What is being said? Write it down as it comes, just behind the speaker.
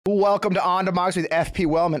Welcome to On Democracy with FP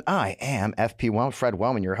Wellman. I am FP Wellman, Fred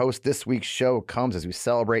Wellman, your host. This week's show comes as we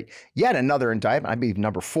celebrate yet another indictment. I believe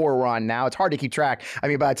number 4 we're on now. It's hard to keep track. I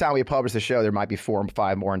mean, by the time we publish the show, there might be 4 or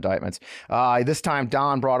 5 more indictments. This time,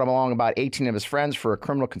 Don brought him along about 18 of his friends for a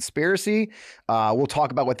criminal conspiracy. We'll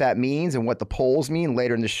talk about what that means and what the polls mean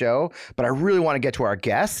later in the show. But I really want to get to our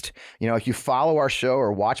guest. You know, if you follow our show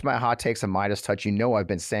or watch my hot takes on Midas Touch, you know I've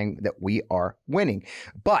been saying that we are winning.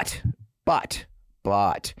 But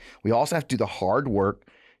we also have to do the hard work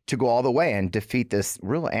to go all the way and defeat this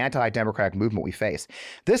real anti-democratic movement we face.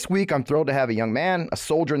 This week, I'm thrilled to have a young man, a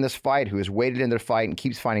soldier in this fight, who has waded into the fight and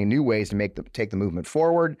keeps finding new ways to take the movement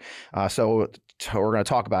forward. So we're going to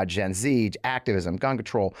talk about Gen Z, activism, gun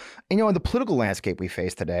control, and, you know, the political landscape we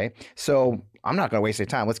face today. So I'm not going to waste any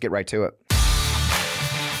time. Let's get right to it.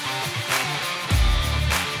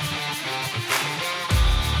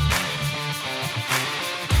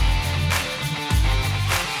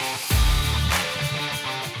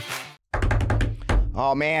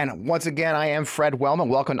 Oh, man. Once again, I am Fred Wellman.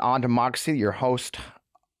 Welcome to On Democracy, your host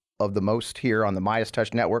of the most here on the Midas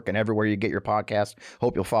Touch Network and everywhere you get your podcast.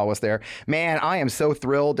 Hope you'll follow us there. Man, I am so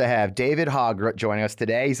thrilled to have David Hogg joining us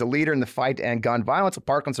today. He's a leader in the fight to end gun violence, a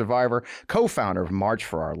Parkland survivor, co-founder of March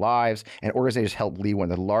for Our Lives, and organizers helped lead one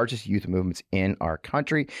of the largest youth movements in our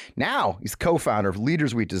country. Now, he's co-founder of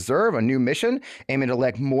Leaders We Deserve, a new mission aiming to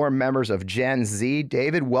elect more members of Gen Z.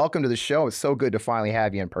 David, welcome to the show. It's so good to finally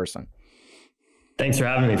have you in person. Thanks for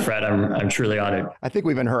having me, Fred. I'm truly honored. I think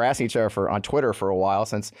we've been harassing each other on Twitter for a while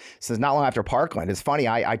since not long after Parkland. It's funny.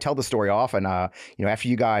 I tell the story often. You know, after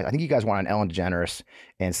you guys, I think you guys went on Ellen DeGeneres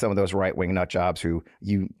and some of those right wing nut jobs who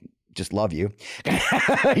you just love you.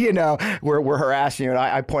 You know, we're harassing you. And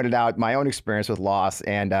I pointed out my own experience with loss,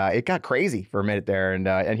 and it got crazy for a minute there.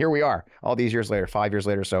 And here we are, all these years later, 5 years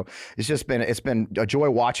later. So it's been a joy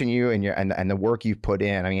watching you and the work you've put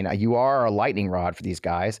in. I mean, you are a lightning rod for these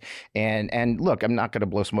guys. And look, I'm not going to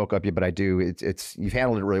blow smoke up you, but I do. It's you've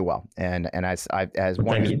handled it really well. And I've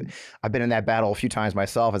been in that battle a few times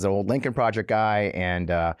myself as an old Lincoln Project guy, and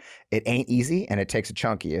it ain't easy, and it takes a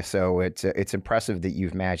chunk of you. So it's impressive that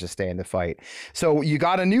you've managed to stay in the fight. So you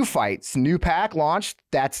got a new fight, new pack launched.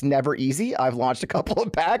 That's never easy. I've launched a couple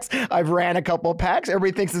of packs. I've ran a couple of packs.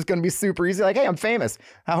 Everybody thinks it's going to be super easy. Like, hey, I'm famous.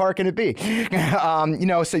 How hard can it be? You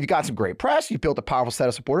know, so you got some great press. You built a powerful set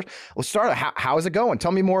of supporters. Let's start. How is it going?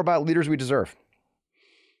 Tell me more about Leaders We Deserve.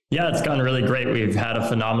 Yeah, it's gone really great. We've had a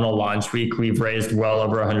phenomenal launch week. We've raised well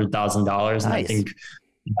over $100,000. Nice. And I think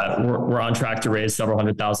we're on track to raise several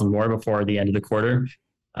 $100,000 more before the end of the quarter.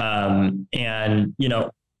 And, you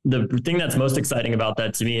know, the thing that's most exciting about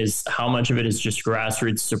that to me is how much of it is just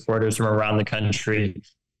grassroots supporters from around the country.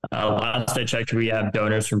 Last I checked, we have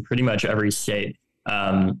donors from pretty much every state.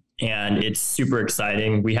 And it's super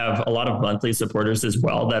exciting. We have a lot of monthly supporters as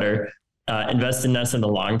well that are invested in us in the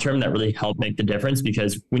long term that really help make the difference,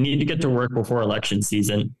 because we need to get to work before election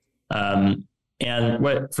season. And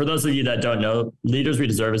for those of you that don't know, Leaders We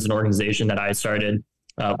Deserve is an organization that I started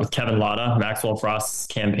with Kevin Latta, Maxwell Frost's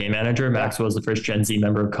campaign manager. Maxwell is the first Gen Z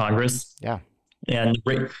member of Congress. Yeah. And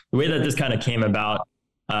the way that this kind of came about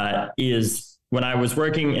is when I was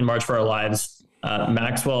working in March for Our Lives,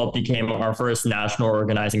 Maxwell became our first national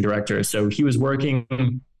organizing director. So he was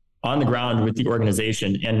working on the ground with the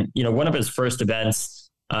organization. And, you know, one of his first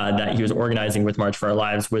events that he was organizing with March for Our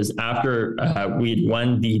Lives was after we'd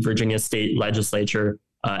won the Virginia state legislature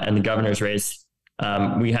and the governor's race.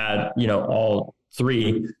 We had, you know, all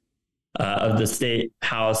 3 of the state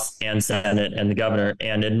House and Senate and the governor,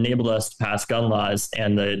 and it enabled us to pass gun laws.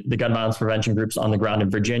 And the gun violence prevention groups on the ground in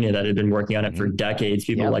Virginia that had been working on it for decades,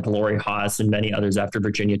 people like Lori Haas and many others after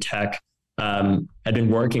Virginia Tech had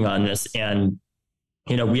been working on this. And,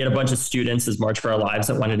 you know, we had a bunch of students as March for Our Lives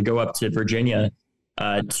that wanted to go up to Virginia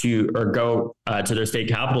go to their state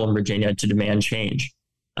capital in Virginia to demand change.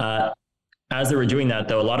 As they were doing that,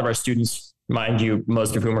 though, a lot of our students, mind you,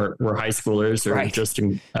 most of whom were high schoolers or just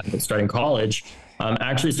starting college,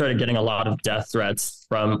 actually started getting a lot of death threats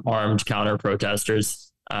from armed counter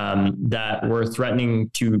protesters that were threatening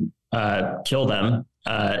to kill them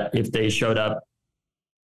if they showed up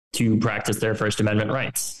to practice their First Amendment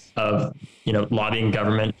rights of, you know, lobbying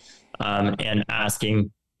government and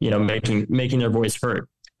asking, you know, making their voice heard.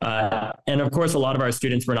 And of course, a lot of our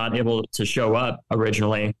students were not able to show up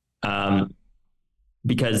originally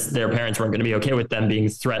because their parents weren't going to be okay with them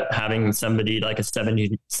having somebody like a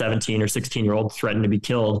 17 or 16-year-old threatened to be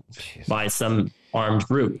killed by some armed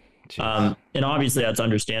group. And obviously that's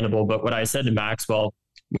understandable. But what I said to Maxwell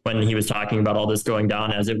when he was talking about all this going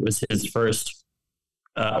down, as it was his first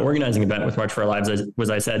organizing event with March for Our Lives, was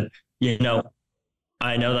I said, you know,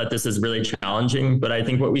 I know that this is really challenging, but I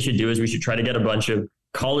think what we should do is we should try to get a bunch of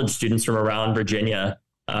college students from around Virginia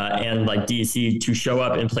and like DC to show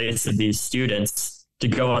up in place of these students to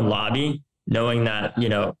go and lobby, knowing that,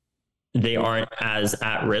 they aren't as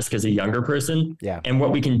at risk as a younger person. Yeah. And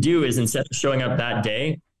what we can do is, instead of showing up that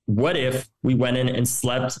day, what if we went in and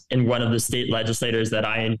slept in one of the state legislators that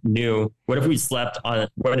I knew? What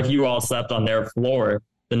if you all slept on their floor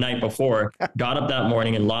the night before, got up that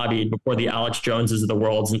morning and lobbied before the Alex Joneses of the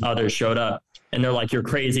world and others showed up? And they're like, you're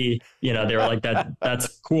crazy. They were like,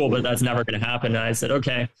 that's cool, but that's never going to happen. And I said,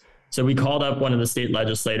 okay. So we called up one of the state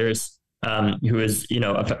legislators who is,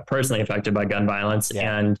 personally affected by gun violence.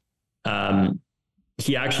 Yeah. And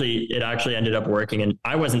it actually ended up working. And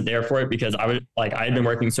I wasn't there for it because I had been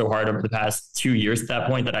working so hard over the past 2 years at that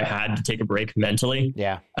point that I had to take a break mentally.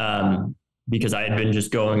 Yeah. Because I had been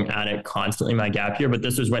just going at it constantly my gap year. But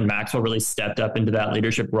this was when Maxwell really stepped up into that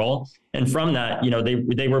leadership role. And from that,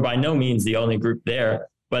 they were by no means the only group there,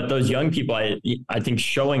 but those young people, I think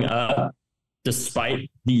showing up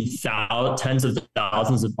despite the tens of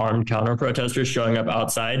thousands of armed counter protesters showing up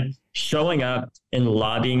outside, showing up and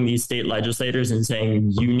lobbying these state legislators and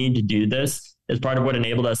saying, you need to do this, is part of what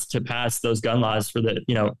enabled us to pass those gun laws for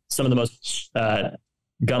some of the most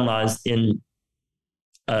gun laws in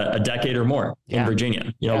a decade or more in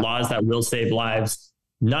Virginia, laws that will save lives,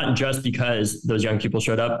 not just because those young people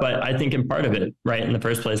showed up, but I think in part of it, right, in the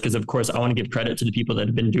first place, because of course I want to give credit to the people that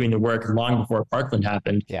have been doing the work long before Parkland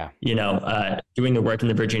happened. Yeah. Doing the work in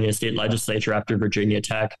the Virginia state legislature after Virginia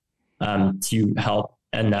Tech to help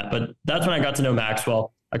end that. But that's when I got to know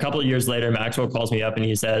Maxwell. A couple of years later, Maxwell calls me up and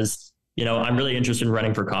he says, I'm really interested in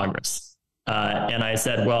running for Congress. And I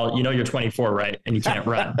said, well, you're 24, right? And you can't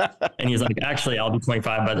run. And he's like, actually, I'll be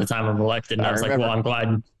 25 by the time I'm elected. And I was like, well,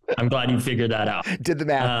 I'm glad you figured that out. Did the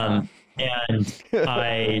math. And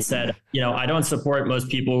I said, I don't support most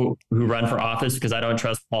people who run for office because I don't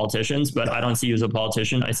trust politicians, but I don't see you as a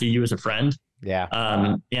politician. I see you as a friend. Yeah.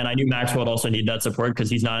 And I knew Maxwell would also need that support because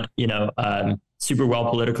he's not, super well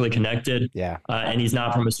politically connected. Yeah. And he's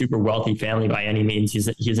not from a super wealthy family by any means.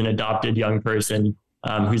 He's an adopted young person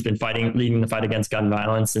who's been leading the fight against gun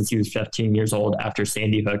violence since he was 15 years old after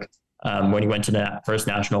Sandy Hook, when he went to the first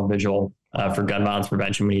national vigil for gun violence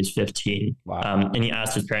prevention when he was 15. Wow. And he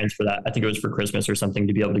asked his parents for that. I think it was for Christmas or something,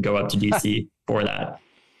 to be able to go up to DC for that.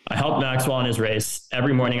 I helped Maxwell in his race.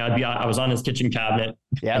 Every morning I was on his kitchen cabinet.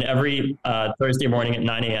 Yep. And every Thursday morning at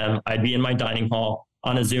 9 a.m., I'd be in my dining hall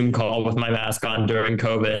on a Zoom call with my mask on during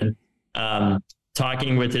COVID,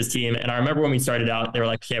 talking with his team. And I remember when we started out, they were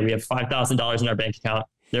like, okay, we have $5,000 in our bank account.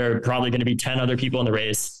 There are probably going to be 10 other people in the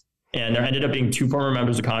race. And there ended up being 2 former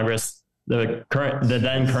members of Congress, the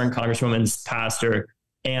then current Congresswoman's pastor,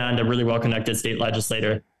 and a really well-connected state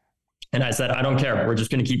legislator. And I said, I don't care. We're just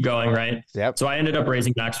going to keep going, right? Yep. So I ended up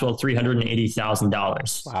raising Maxwell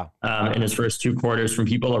 $380,000 wow. In his first 2 quarters from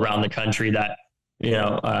people around the country that,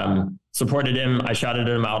 supported him. I shouted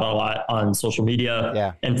him out a lot on social media.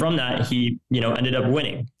 Yeah. And from that, he, ended up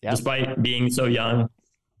winning. Yep. Despite being so young.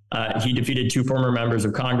 He defeated 2 former members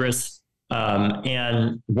of Congress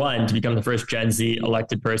and won to become the first Gen Z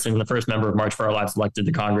elected person and the first member of March for Our Lives elected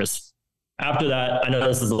to Congress. After that, I know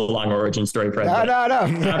this is a long origin story, Fred. No.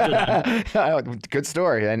 After that, good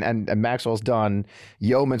story. And Maxwell's done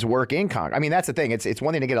yeoman's work in Congress. I mean, that's the thing. It's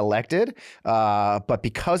one thing to get elected, but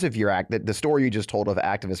because of your the story you just told of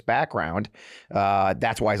activist background,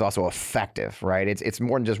 that's why he's also effective, right? It's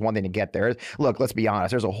more than just one thing to get there. Look, let's be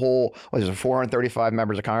honest. There's 435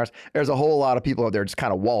 members of Congress. There's a whole lot of people out there just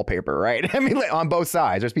kind of wallpaper, right? I mean, on both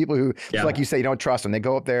sides. There's people who, just like you say, you don't trust them. They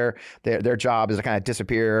go up there. Their job is to kind of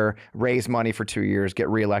disappear, raise money for 2 years, get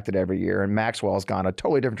reelected every year. And Maxwell's gone a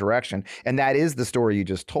totally different direction. And that is the story you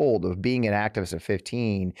just told of being an activist at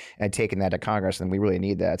 15 and taking that to Congress. And we really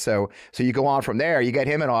need that. So you go on from there, you get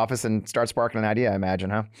him in office and start sparking an idea, I imagine,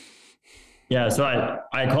 huh? Yeah. So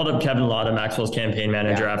I called up Kevin Latta, Maxwell's campaign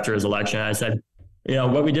manager, after his election. I said,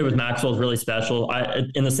 what we did with Maxwell is really special.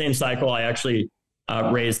 In the same cycle, I actually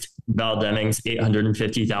raised Val Demings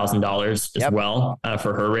 $850,000 as well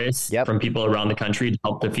for her race from people around the country to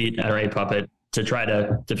help defeat NRA puppet, to try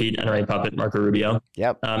to defeat NRA puppet Marco Rubio.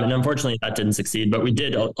 And unfortunately that didn't succeed, but we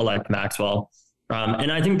did elect Maxwell.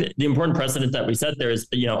 And I think that the important precedent that we set there is,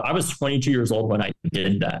 I was 22 years old when I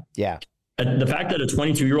did that. Yeah. The fact that a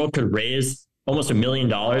 22-year-old could raise almost $1 million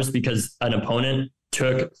because an opponent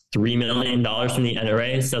took $3 million from the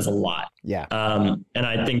NRA says a lot. Yeah. And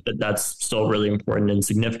I think that that's still really important and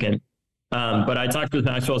significant. But I talked with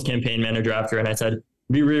Maxwell's campaign manager after, and I said, it'd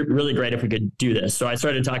be really great if we could do this. So I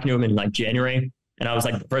started talking to him in January, and I was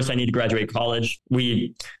like, first I need to graduate college.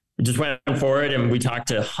 We just went forward and we talked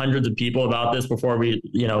to hundreds of people about this before we,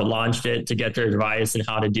 launched it to get their advice and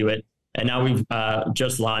how to do it. And now we've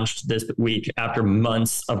just launched this week after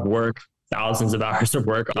months of work, thousands of hours of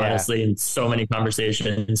work, honestly, and so many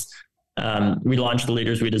conversations. We launched The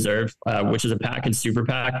Leaders We Deserve, which is a PAC and super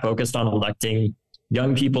PAC focused on electing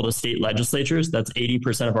young people to state legislatures. That's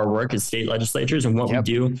 80% of our work is state legislatures. And what we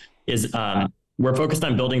do is we're focused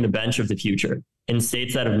on building the bench of the future in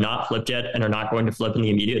states that have not flipped yet and are not going to flip in the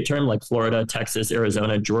immediate term, like Florida, Texas,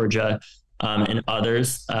 Arizona, Georgia, and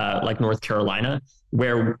others like North Carolina,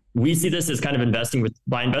 where we see this as kind of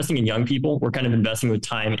by investing in young people, we're kind of investing with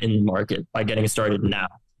time in the market by getting started now.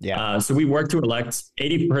 So we work to elect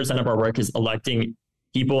 80% of our work is electing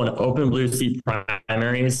people in open blue seat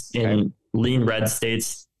primaries in lean red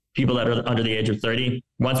states, people that are under the age of 30.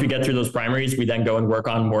 Once we get through those primaries, we then go and work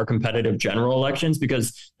on more competitive general elections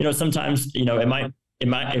because, sometimes, it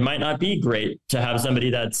might not be great to have somebody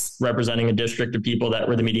that's representing a district of people that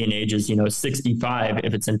where the median age is, 65,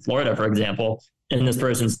 if it's in Florida, for example, and this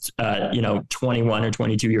person's, 21 or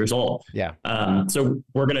 22 years old. So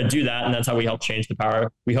we're going to do that. And that's how we help change the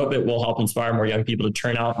power. We hope it will help inspire more young people to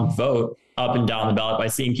turn out and vote up and down the ballot by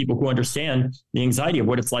seeing people who understand the anxiety of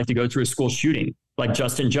what it's like to go through a school shooting, like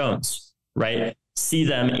Justin Jones, right? See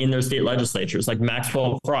them in their state legislatures, like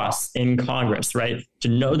Maxwell Cross in Congress, right? To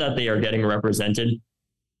know that they are getting represented.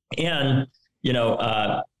 And,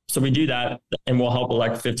 so we do that and we'll help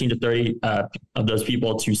elect 15 to 30 of those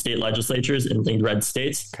people to state legislatures in lean red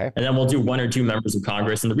states. And then we'll do 1 or 2 members of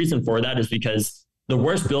Congress. And the reason for that is because the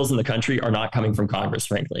worst bills in the country are not coming from Congress,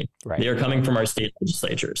 frankly. They are coming from our state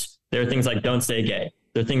legislatures. There are things like Don't Say Gay.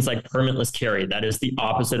 There are things like permitless carry. That is the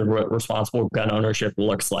opposite of what responsible gun ownership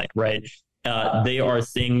looks like, right? They are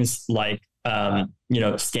things like,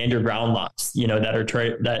 stand your ground laws,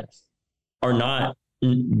 that are not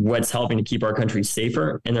what's helping to keep our country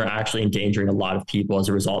safer. And they're actually endangering a lot of people as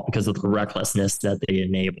a result because of the recklessness that they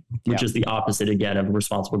enable, which is the opposite, again, of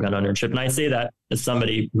responsible gun ownership. And I say that as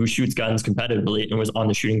somebody who shoots guns competitively and was on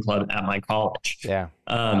the shooting club at my college.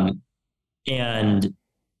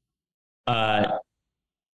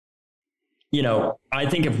 I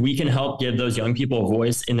think if we can help give those young people a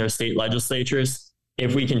voice in their state legislatures,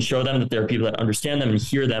 if we can show them that there are people that understand them and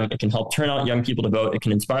hear them, it can help turn out young people to vote. It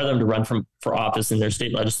can inspire them to run for office in their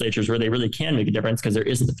state legislatures where they really can make a difference because there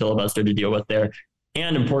isn't a filibuster to deal with there.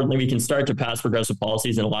 And importantly, we can start to pass progressive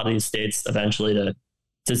policies in a lot of these states eventually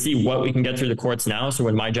to see what we can get through the courts now. So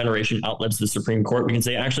when my generation outlives the Supreme Court, we can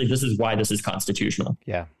say, actually, this is why this is constitutional.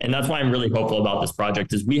 And that's why I'm really hopeful about this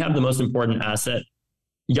project is we have the most important asset.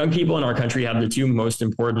 Young people in our country have the 2 most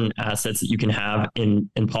important assets that you can have in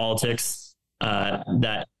politics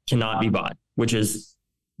that cannot be bought, which is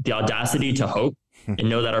the audacity to hope and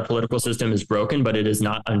know that our political system is broken, but it is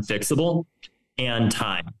not unfixable, and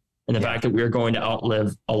time. And the fact that we're going to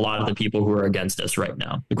outlive a lot of the people who are against us right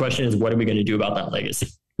now. The question is, what are we going to do about that legacy?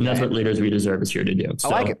 And that's what Leaders We Deserve is here to do. So,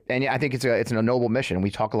 I like it. And I think it's a noble mission. We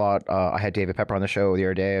talk a lot. I had David Pepper on the show the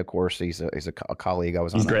other day. Of course, he's a colleague. I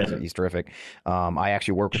was on. He's great. He's terrific. I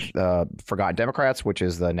actually work with Forgotten Democrats, which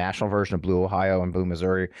is the national version of Blue Ohio and Blue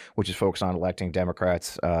Missouri, which is focused on electing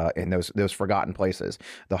Democrats in those forgotten places,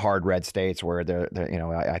 the hard red states where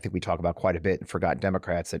I think we talk about quite a bit. Forgotten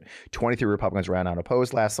Democrats that 23 Republicans ran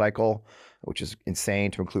unopposed last cycle, which is insane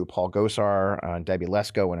to include Paul Gosar and Debbie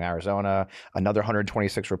Lesko in Arizona. Another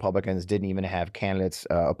 126 Republicans didn't even have candidates,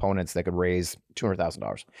 opponents that could raise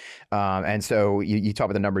 $200,000. And so you talk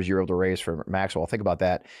about the numbers you're able to raise for Maxwell. Think about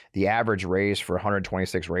that. The average raise for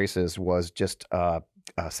 126 races was just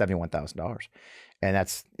 $71,000. And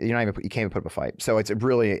that's, you can't even put up a fight. So it's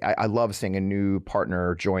really, I love seeing a new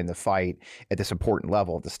partner join the fight at this important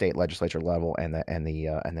level, at the state legislature level and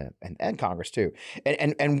Congress too.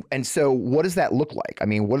 And so what does that look like? I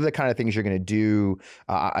mean, what are the kind of things you're going to do?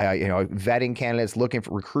 Vetting candidates, looking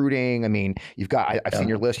for recruiting. I mean, you've got, I've seen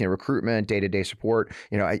your list, recruitment, day-to-day support,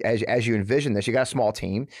 as you envision this, you got a small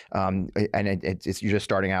team and it's you're just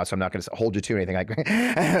starting out. So I'm not going to hold you to anything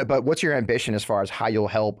like, but what's your ambition as far as how you'll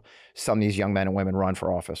help some of these young men and women run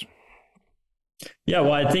for office? Yeah,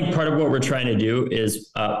 well, I think part of what we're trying to do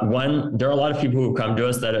is, one, there are a lot of people who come to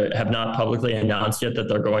us that have not publicly announced yet that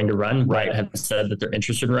they're going to run, right? Have said that they're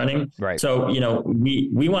interested in running. Right. So,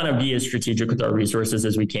 we want to be as strategic with our resources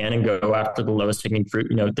as we can and go after the lowest hanging fruit.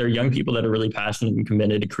 There are young people that are really passionate and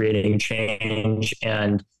committed to creating change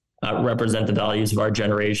and represent the values of our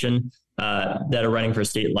generation. that are running for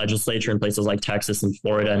state legislature in places like Texas and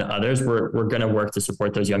Florida and others, we're going to work to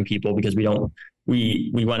support those young people, because we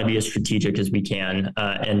want to be as strategic as we can,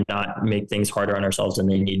 and not make things harder on ourselves than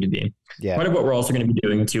they need to be. Yeah. Part of what we're also going to be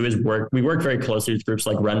doing too is we work very closely with groups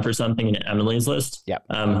like Run for Something and Emily's List, Yep.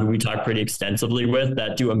 Who we talk pretty extensively with,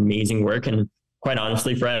 that do amazing work. And quite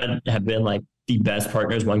honestly, Fred, have been like the best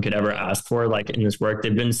partners one could ever ask for, like in this work.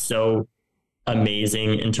 They've been so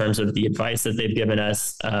amazing in terms of the advice that they've given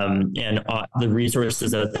us, and the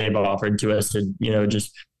resources that they've offered to us to,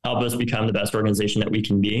 just help us become the best organization that we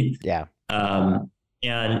can be. Yeah.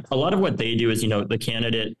 And a lot of what they do is, the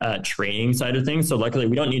candidate training side of things. So luckily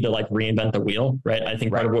we don't need to like reinvent the wheel, right? I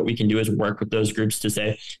think part of what we can do is work with those groups to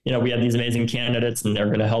say, we have these amazing candidates and they're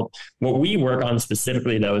going to help. What we work on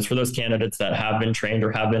specifically though, is for those candidates that have been trained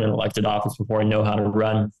or have been in elected office before and know how to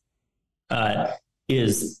run,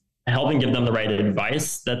 is helping give them the right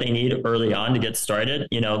advice that they need early on to get started,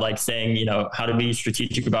 like saying, how to be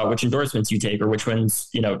strategic about which endorsements you take or which ones,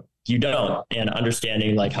 you don't, and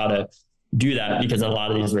understanding like how to do that, because in a lot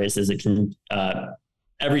of these races, it can,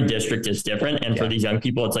 every district is different. And for these young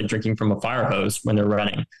people, it's like drinking from a fire hose when they're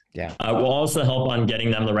running. Yeah. We'll also help on getting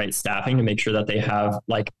them the right staffing to make sure that they have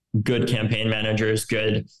like good campaign managers,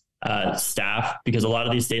 good staff, because a lot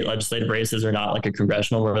of these state legislative races are not like a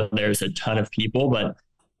congressional where there's a ton of people, but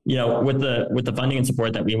with the funding and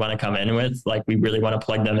support that we want to come in with, like we really want to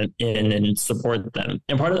plug them in and support them.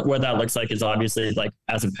 And part of what that looks like is obviously like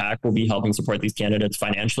as a PAC, we'll be helping support these candidates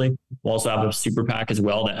financially. We'll also have a super PAC as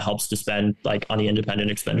well that helps to spend like on the independent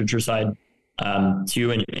expenditure side too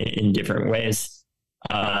in different ways,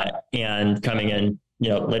 and coming in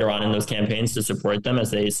later on in those campaigns to support them as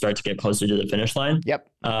they start to get closer to the finish line. Yep.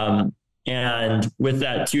 And with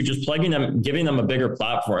that too, just plugging them, giving them a bigger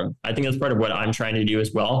platform. I think that's part of what I'm trying to do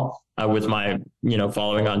as well, with my,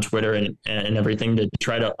 following on Twitter and everything, to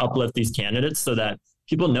try to uplift these candidates so that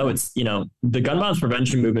people know it's, the gun violence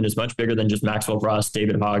prevention movement is much bigger than just Maxwell Frost,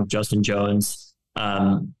 David Hogg, Justin Jones,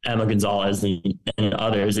 Emma Gonzalez and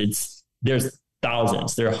others. There's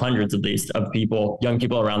thousands, there are hundreds of these of people, young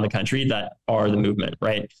people around the country that are the movement,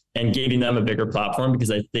 right? And giving them a bigger platform,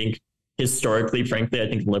 because I think historically, frankly, I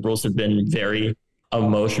think liberals have been very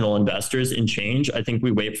emotional investors in change. I think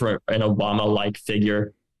we wait for an Obama-like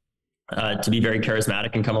figure to be very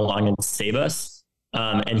charismatic and come along and save us.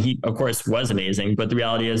 And he, of course, was amazing. But the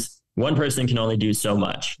reality is one person can only do so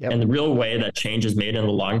much. Yep. And the real way that change is made in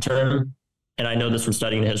the long term, and I know this from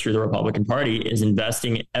studying the history of the Republican Party, is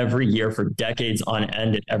investing every year for decades on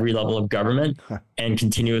end at every level of government and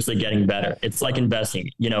continuously getting better. It's like investing.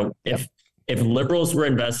 If liberals were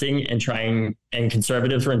investing and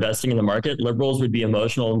conservatives were investing in the market, liberals would be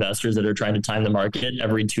emotional investors that are trying to time the market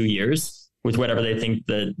every 2 years with whatever they think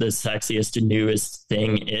the sexiest and newest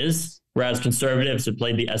thing is. Whereas conservatives have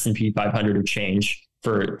played the S&P 500 of change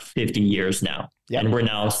for 50 years now. Yep. And we're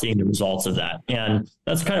now seeing the results of that. And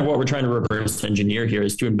that's kind of what we're trying to reverse engineer here,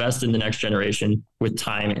 is to invest in the next generation with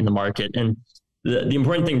time in the market. And the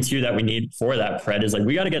important thing too that we need for that, Fred, is like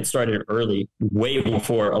we got to get started early, way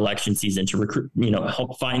before election season, to recruit,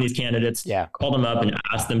 help find these candidates, call them up and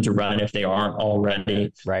ask them to run if they aren't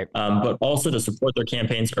already. Right. But also to support their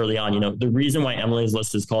campaigns early on. The reason why Emily's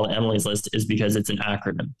List is called Emily's List is because it's an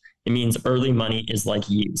acronym. It means early money is like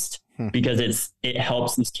yeast, because it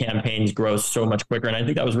helps these campaigns grow so much quicker. And I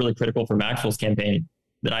think that was really critical for Maxwell's campaign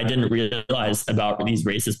that I didn't realize about these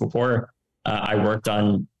races before I worked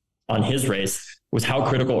on his race, was how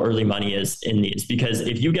critical early money is in these. Because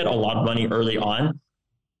if you get a lot of money early on,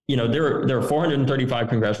 there are 435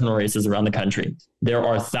 congressional races around the country. There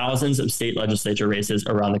are thousands of state legislature races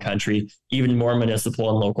around the country, even more municipal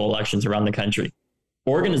and local elections around the country.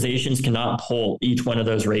 Organizations cannot poll each one of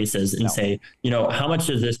those races and say, how much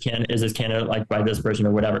is this candidate like by this person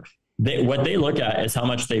or whatever. What they look at is how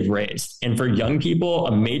much they've raised. And for young people,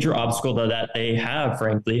 a major obstacle that they have,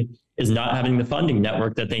 frankly, is not having the funding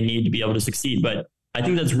network that they need to be able to succeed. But I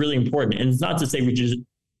think that's really important. And it's not to say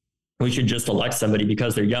we should just elect somebody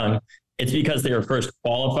because they're young. It's because they are first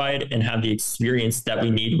qualified and have the experience that we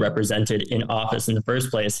need represented in office in the first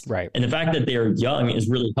place. Right. And the fact that they're young is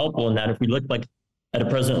really helpful in that if we look at a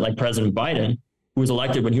president like President Biden, who was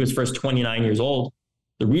elected when he was first 29 years old,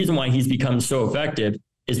 the reason why he's become so effective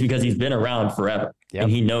is because he's been around forever. Yep.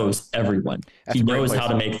 And he knows everyone. He knows how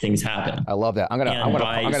to make things happen. I love that. I'm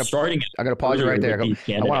gonna pause you right there.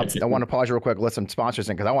 I want to pause you real quick. Let some sponsors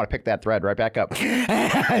in, because I want to pick that thread right back up.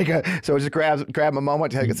 So just grab a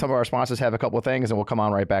moment to get some of our sponsors have a couple of things, and we'll come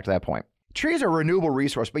on right back to that point. Trees are a renewable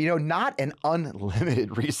resource, but not an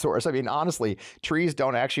unlimited resource. I mean, honestly, trees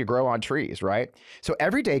don't actually grow on trees, right? So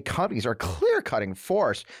everyday companies are clear cutting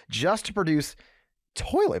forests just to produce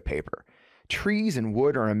toilet paper. Trees and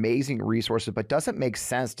wood are amazing resources, but doesn't make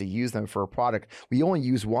sense to use them for a product we only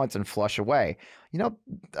use once and flush away.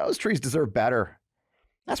 Those trees deserve better.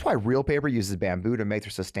 That's why Real Paper uses bamboo to make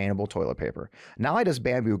their sustainable toilet paper. Not only does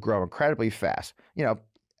bamboo grow incredibly fast,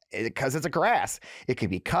 because it's a grass, it can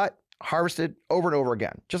be cut, harvested over and over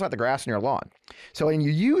again, just like the grass in your lawn. So when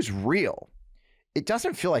you use Real, it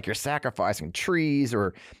doesn't feel like you're sacrificing trees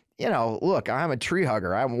or, look, I'm a tree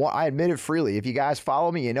hugger. I admit it freely. If you guys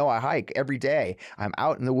follow me, I hike every day. I'm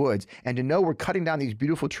out in the woods. And to know we're cutting down these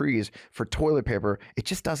beautiful trees for toilet paper, it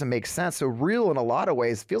just doesn't make sense. So Real, in a lot of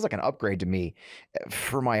ways, feels like an upgrade to me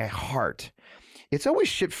for my heart. It's always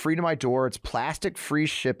shipped free to my door. It's plastic-free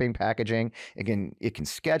shipping packaging. It can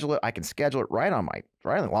schedule it. I can schedule it right on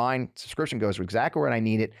the line. Subscription goes to exactly when I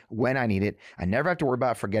need it. I never have to worry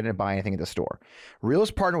about forgetting to buy anything at the store. Real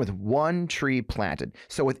is partnered with One Tree Planted.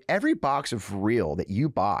 So with every box of Real that you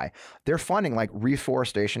buy, they're funding like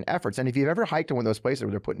reforestation efforts. And if you've ever hiked in one of those places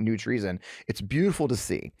where they're putting new trees in, it's beautiful to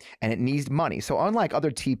see, and it needs money. So unlike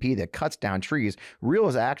other TP that cuts down trees, Real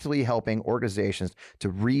is actually helping organizations to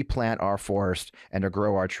replant our forest and to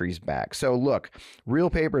grow our trees back. So look, Real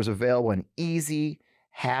Paper is available in easy,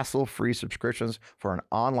 hassle-free subscriptions for an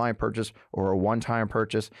online purchase or a one-time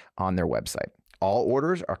purchase on their website. All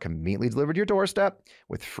orders are conveniently delivered to your doorstep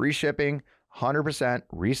with free shipping, 100%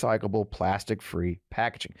 recyclable, plastic-free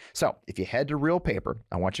packaging. So if you head to Real Paper,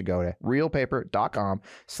 I want you to go to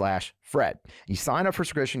realpaper.com/Fred. You sign up for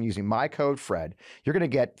subscription using my code FRED. You're going to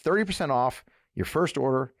get 30% off your first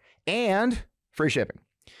order and free shipping.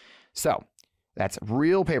 So that's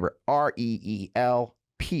Real Paper,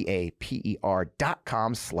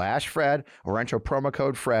 REELPAPER.com/Fred, or enter promo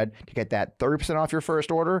code FRED to get that 30% off your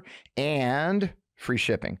first order and free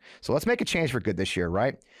shipping. So let's make a change for good this year,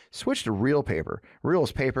 right? Switch to Real Paper. Real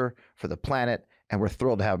is paper for the planet, and we're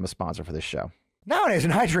thrilled to have them a sponsor for this show. Nowadays,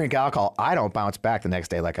 when I drink alcohol, I don't bounce back the next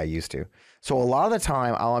day like I used to. So a lot of the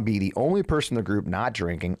time, I'll be the only person in the group not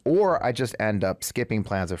drinking, or I just end up skipping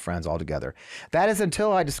plans with friends altogether. That is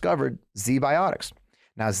until I discovered Z-Biotics.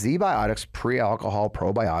 Now, Z-Biotics Pre-Alcohol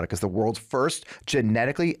Probiotic is the world's first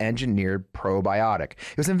genetically engineered probiotic.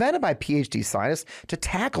 It was invented by PhD scientists to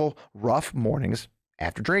tackle rough mornings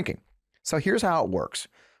after drinking. So here's how it works.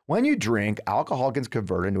 When you drink, alcohol gets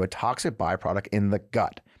converted into a toxic byproduct in the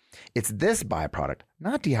gut. It's this byproduct,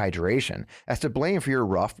 not dehydration, that's to blame for your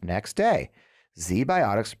rough next day.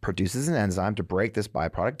 Z-Biotics produces an enzyme to break this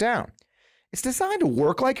byproduct down. It's designed to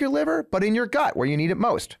work like your liver, but in your gut where you need it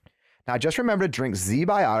most. Now, just remember to drink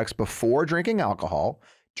Z-Biotics before drinking alcohol,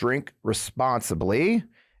 drink responsibly,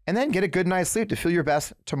 and then get a good night's sleep to feel your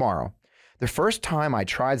best tomorrow. The first time I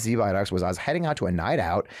tried Z-Biotics was I was heading out to a night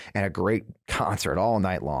out and a great concert all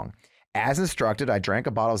night long. As instructed, I drank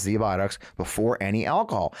a bottle of Z-Biotics before any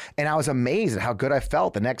alcohol, and I was amazed at how good I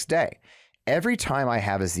felt the next day. Every time I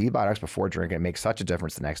have a Z-Biotics before drinking, it makes such a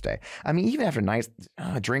difference the next day. I mean, even after nice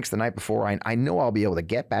drinks the night before, I know I'll be able to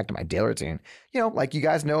get back to my daily routine. Like you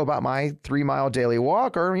guys know about my 3-mile daily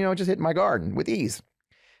walk or, just hitting my garden with ease.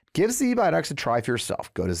 Give Z-Biotics a try for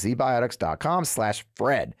yourself. Go to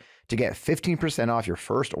zbiotics.com/Fred to get 15% off your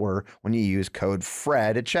first order when you use code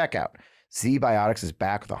FRED at checkout. Z-Biotics is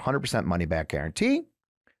back with a 100% money-back guarantee.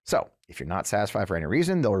 So if you're not satisfied for any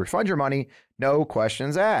reason, they'll refund your money, no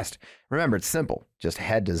questions asked. Remember, it's simple. Just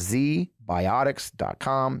head to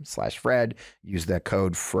zbiotics.com/Fred. Use the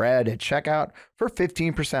code FRED at checkout for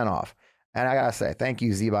 15% off. And I got to say, thank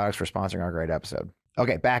you, Z-Biotics, for sponsoring our great episode.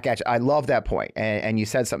 Okay, back at you. I love that point. And you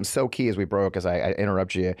said something so key as we broke, as I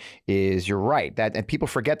interrupt you, is you're right. And people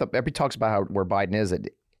forget that everybody talks about where Biden is at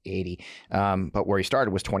 80, but where he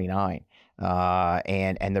started was 29.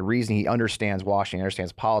 And the reason he understands Washington,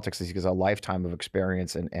 understands politics, is because of a lifetime of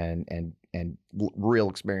experience and real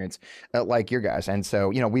experience like your guys. And so,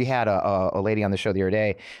 we had a lady on the show the other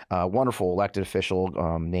day, a wonderful elected official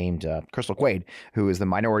named Crystal Quaid, who is the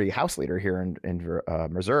minority House leader here in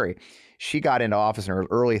Missouri. She got into office in her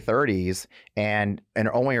early 30s, and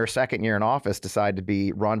only her second year in office decided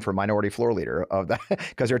to run for minority floor leader of that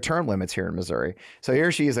because there are term limits here in Missouri. So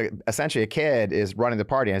here she is, essentially a kid, is running the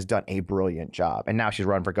party and has done a brilliant job. And now she's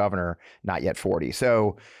run for governor, not yet 40.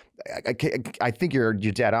 So I think you're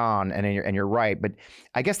dead on, and you're right. But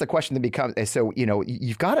I guess the question that becomes is, so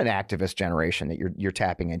you've got an activist generation that you're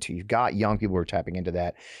tapping into. You've got young people who are tapping into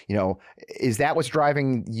that. Is that what's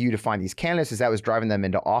driving you to find these candidates? Is that what's driving them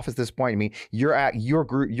into office at this point? I mean, your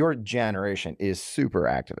group, your generation is super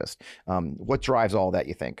activist. What drives all that,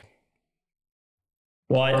 you think?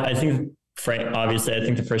 Well, I think, Frank, obviously, I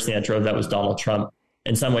think the first thing that drove that was Donald Trump.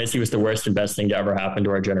 In some ways, he was the worst and best thing to ever happen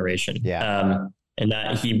to our generation. Yeah. And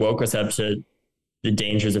that he woke us up to the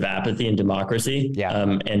dangers of apathy in democracy,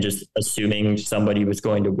 and just assuming somebody was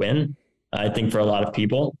going to win. I think for a lot of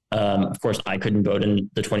people, of course, I couldn't vote in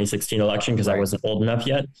the 2016 election because I wasn't old enough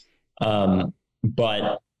yet.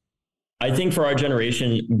 But I think for our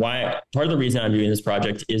generation, part of the reason I'm doing this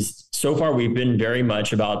project is so far we've been very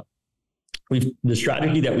much about the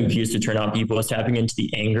strategy that we've used to turn out people is tapping into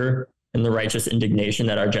the anger and the righteous indignation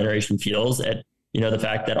that our generation feels at, the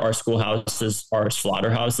fact that our schoolhouses are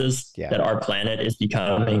slaughterhouses, that our planet is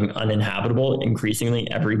becoming uninhabitable increasingly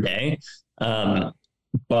every day.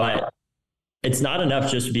 But it's not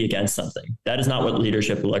enough just to be against something. That is not what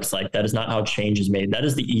leadership looks like. That is not how change is made. That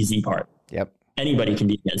is the easy part. Anybody can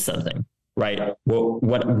be against something, right? Well,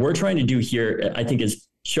 what we're trying to do here, I think, is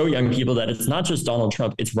show young people that it's not just Donald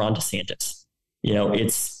Trump, it's Ron DeSantis.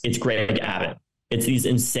 It's Greg Abbott. It's these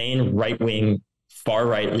insane right-wing,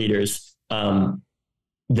 far-right leaders that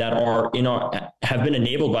have been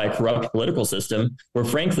enabled by a corrupt political system where,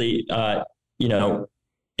 frankly,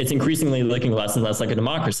 it's increasingly looking less and less like a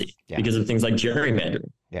democracy because of things like gerrymandering,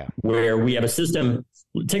 where we have a system.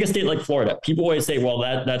 Take a state like Florida. People always say, well,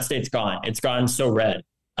 that state's gone. It's gone so red.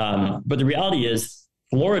 But the reality is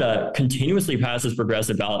Florida continuously passes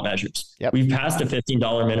progressive ballot measures. We've passed a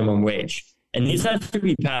 $15 minimum wage. And these have to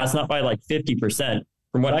be passed not by like 50%.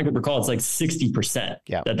 From what I could recall, it's like 60%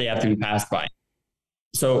 that they have to be passed by.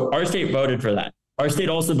 So our state voted for that. Our state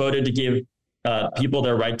also voted to give people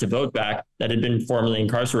their right to vote back that had been formerly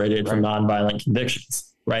incarcerated from nonviolent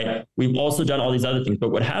convictions, right? We've also done all these other things. But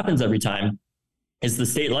what happens every time is the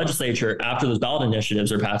state legislature, after those ballot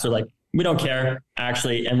initiatives are passed, are like, we don't care,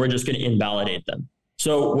 actually, and we're just going to invalidate them.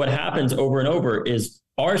 So what happens over and over is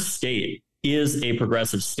our state is a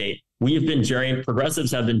progressive state.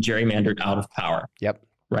 Progressives have been gerrymandered out of power.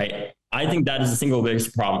 Right. I think that is the single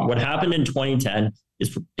biggest problem. What happened in 2010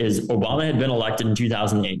 is Obama had been elected in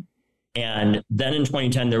 2008. And then in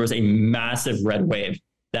 2010, there was a massive red wave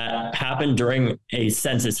that happened during a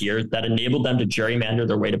census year that enabled them to gerrymander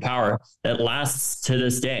their way to power that lasts to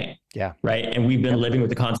this day. Right. And we've been living with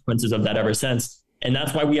the consequences of that ever since. And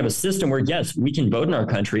that's why we have a system where, yes, we can vote in our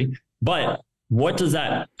country, but what does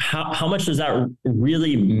that, how much does that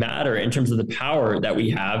really matter in terms of the power that we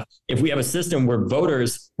have if we have a system where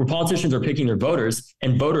politicians are picking their voters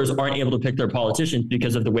and voters aren't able to pick their politicians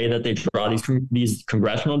because of the way that they draw these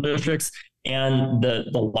congressional districts and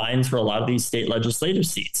the lines for a lot of these state legislative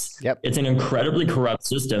seats. It's an incredibly corrupt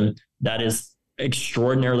system that is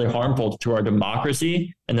extraordinarily harmful to our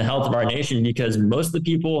democracy and the health of our nation, because most of the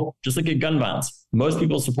people, just look at gun violence, most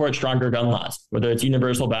people support stronger gun laws, whether it's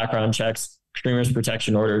universal background checks, extremist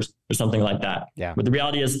protection orders, or something like that. But the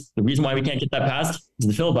reality is the reason why we can't get that passed is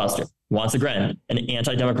the filibuster. Once again, an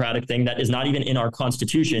anti-democratic thing that is not even in our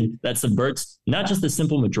Constitution, that subverts not just the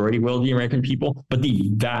simple majority will of the American people, but the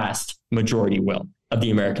vast majority will of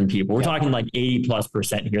the American people. We're talking like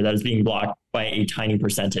 80+% here that is being blocked by a tiny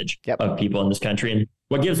percentage of people in this country. And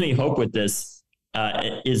what gives me hope with this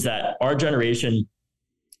is that our generation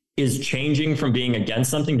is changing from being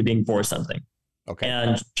against something to being for something.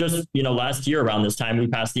 And just, last year around this time, we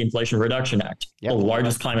passed the Inflation Reduction Act, the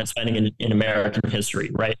largest climate spending in American history,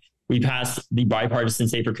 right? We passed the Bipartisan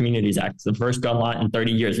Safer Communities Act, the first gun law in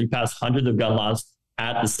 30 years. We passed hundreds of gun laws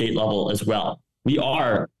at the state level as well. We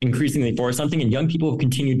are increasingly for something, and young people have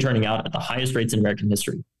continued turning out at the highest rates in American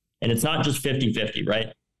history. And it's not just 50-50,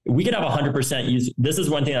 right? We could have 100% use. This is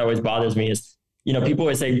one thing that always bothers me is, people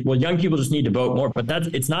always say, well, young people just need to vote more, but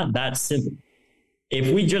it's not that simple. If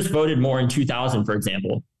we just voted more in 2000, for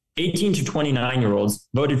example, 18 to 29-year-olds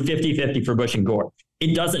voted 50-50 for Bush and Gore.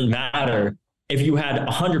 It doesn't matter if you had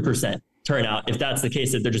 100% turnout, if that's the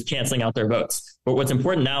case, that they're just canceling out their votes. But what's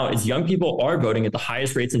important now is young people are voting at the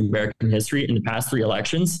highest rates in American history in the past 3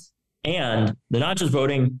 elections. And they're not just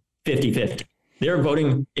voting 50-50. They're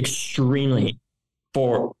voting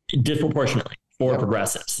disproportionately for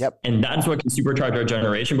progressives. And that's what can supercharge our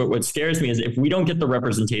generation. But what scares me is if we don't get the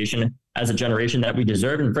representation as a generation that we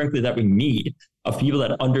deserve, and frankly, that we need, of people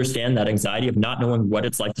that understand that anxiety of not knowing what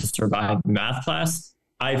it's like to survive math class,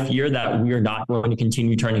 I fear that we are not going to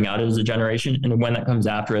continue turning out as a generation. And when that comes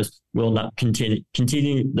after us, we'll not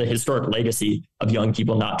continue the historic legacy of young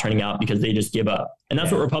people not turning out because they just give up. And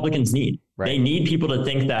that's what Republicans need. They need people to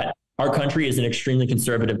think that our country is an extremely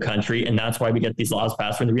conservative country, and that's why we get these laws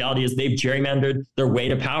passed. And the reality is they've gerrymandered their way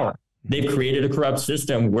to power. They've created a corrupt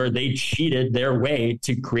system where they cheated their way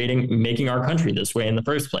to making our country this way in the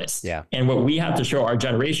first place. And what we have to show our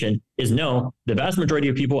generation is no, the vast majority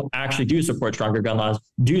of people actually do support stronger gun laws,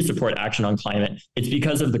 do support action on climate. It's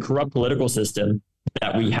because of the corrupt political system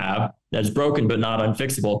that we have that's broken but not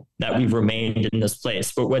unfixable, that we've remained in this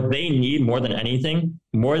place. But what they need more than anything,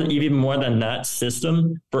 even more than that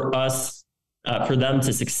system, for us, for them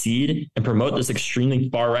to succeed and promote this extremely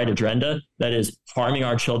far right agenda that is harming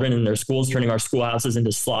our children in their schools, turning our schoolhouses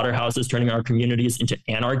into slaughterhouses, turning our communities into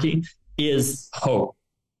anarchy, is hope.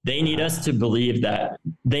 They need us to believe that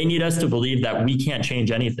we can't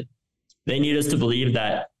change anything. They need us to believe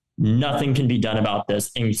that nothing can be done about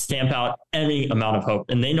this and stamp out any amount of hope.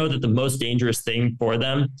 And they know that the most dangerous thing for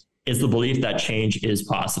them is the belief that change is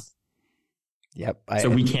possible. Yep. So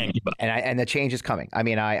we can't give up. And the change is coming. I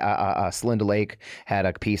mean, Celinda Lake had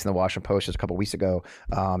a piece in the Washington Post just a couple of weeks ago,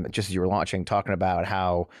 just as you were launching, talking about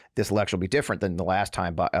how this election will be different than the last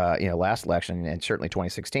time, last election, and certainly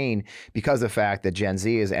 2016, because of the fact that Gen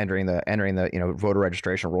Z is entering the voter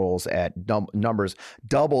registration rolls at numbers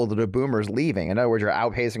double the boomers leaving. In other words, you're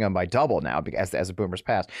outpacing them by double now as the boomers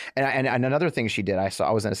pass. And another thing she did, I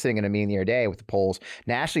was sitting in a meeting the other day with the polls.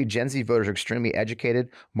 Nationally, Gen Z voters are extremely educated,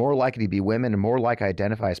 more likely to be women, and more likely to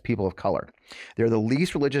identify as people of color. They're the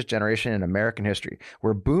least religious generation in American history,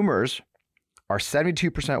 where boomers are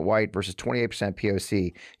 72% white versus 28%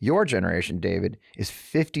 POC. Your generation, David, is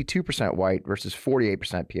 52% white versus 48%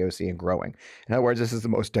 POC and growing. In other words, this is the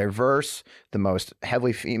most diverse, the most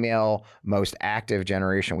heavily female, most active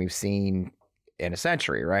generation we've seen in a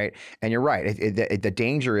century, right? And you're right. The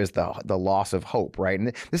danger is the loss of hope, right? And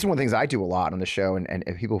this is one of the things I do a lot on the show, and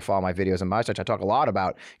if people follow my videos and my such, I talk a lot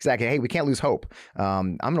about exactly, hey, we can't lose hope.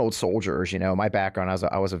 I'm an old soldier, my background,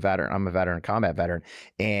 I was a veteran. I'm a veteran, combat veteran,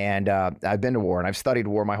 and I've been to war, and I've studied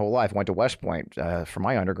war my whole life. Went to West Point for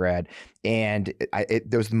my undergrad, and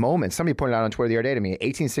those moments, somebody pointed out on Twitter the other day to me,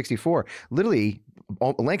 1864, literally,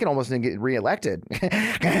 Lincoln almost didn't get reelected.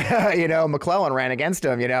 McClellan ran against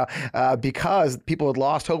him, because people had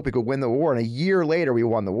lost hope we could win the war. And a year later, we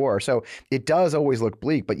won the war. So it does always look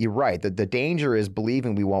bleak, but you're right. The danger is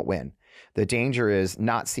believing we won't win. The danger is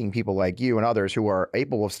not seeing people like you and others who are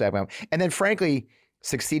able of stepping up. And then, frankly,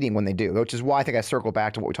 succeeding when they do, which is why I think I circle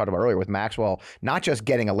back to what we talked about earlier with Maxwell, not just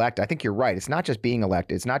getting elected. I think you're right. It's not just being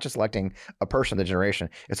elected. It's not just electing a person of the generation.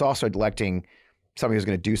 It's also electing somebody who's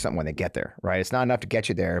going to do something when they get there, right? It's not enough to get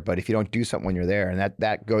you there, but if you don't do something when you're there, and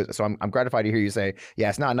that goes, so I'm gratified to hear you say, yeah,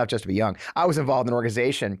 it's not enough just to be young. I was involved in an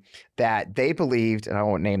organization that they believed, and I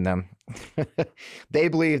won't name them, they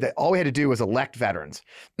believed that all we had to do was elect veterans,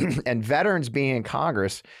 and veterans being in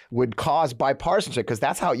Congress would cause bipartisanship, because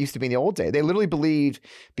that's how it used to be in the old days. They literally believed,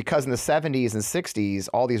 because in the 70s and 60s,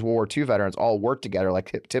 all these World War II veterans all worked together,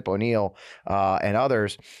 like Tip O'Neill and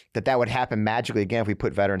others, that would happen magically again if we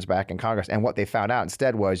put veterans back in Congress. And what they found out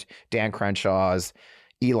instead was Dan Crenshaw's,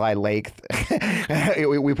 Eli Lake.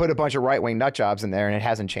 We put a bunch of right-wing nut jobs in there, and it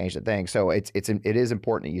hasn't changed a thing. So it is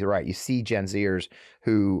important. You're right. You see Gen Zers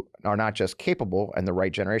who are not just capable and the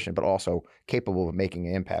right generation, but also capable of making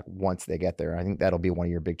an impact once they get there. I think that'll be one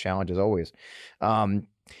of your big challenges always.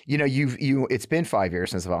 It's been 5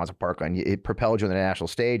 years since the violence at Parkland. It propelled you on the national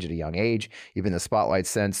stage at a young age. You've been in the spotlight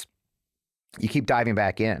since. You keep diving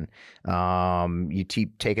back in. You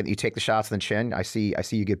take the shots in the chin. I see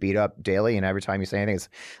you get beat up daily, and every time you say anything, it's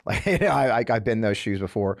like, I've been in those shoes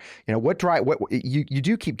before. You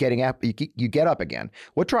do keep getting up. You get up again.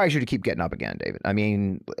 What drives you to keep getting up again, David? I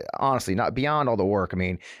mean, honestly, not beyond all the work. I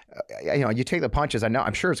mean, you take the punches.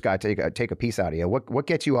 I'm sure it's got to take a piece out of you. What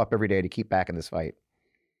gets you up every day to keep back in this fight?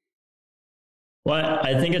 Well,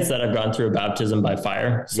 I think it's that I've gone through a baptism by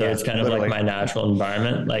fire. So it's kind of literally like my natural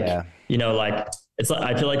environment. I feel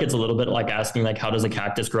like it's a little bit like asking, like, how does a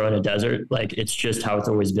cactus grow in a desert? Like, it's just how it's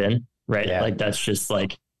always been. Right. Yeah. Like, that's just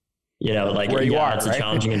like, where you are. It's a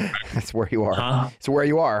challenging environment. That's where you are. Huh? It's where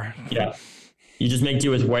you are. Yeah. You just make do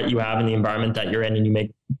with what you have in the environment that you're in, and you make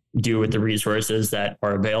do with the resources that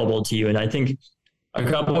are available to you. And I think a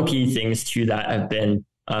couple of key things to that have been,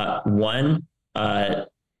 one,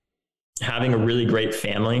 having a really great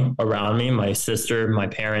family around me, my sister, my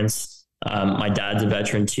parents, my dad's a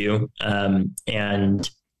veteran too. And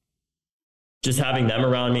just having them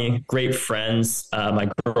around me, great friends, my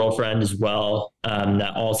girlfriend as well,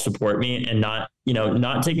 that all support me, and not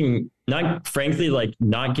giving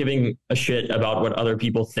a shit about what other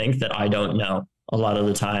people think that I don't know a lot of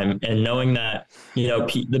the time. And knowing that,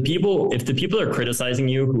 if the people are criticizing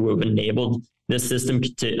you who have enabled this system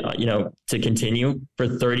to continue for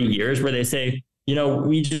 30 years, where they say,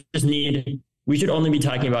 we should only be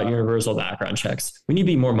talking about universal background checks. We need to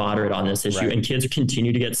be more moderate on this issue. Right. And kids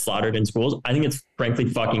continue to get slaughtered in schools. I think it's frankly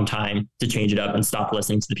fucking time to change it up and stop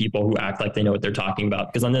listening to the people who act like they know what they're talking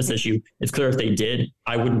about. Because on this issue, it's clear if they did,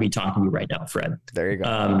 I wouldn't be talking to you right now, Fred. There you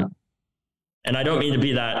go. And I don't mean to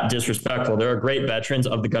be that disrespectful. There are great veterans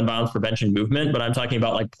of the gun violence prevention movement, but I'm talking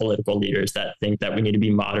about like political leaders that think that we need to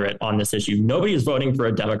be moderate on this issue. Nobody is voting for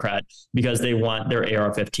a Democrat because they want their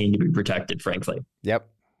AR-15 to be protected, frankly. Yep.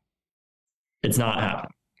 It's not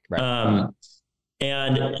happening. Right.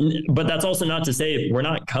 But that's also not to say we're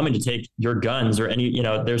not coming to take your guns or any,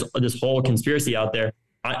 there's this whole conspiracy out there.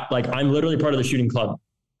 I'm literally part of the shooting club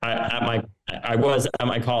I was at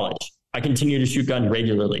my college. I continue to shoot guns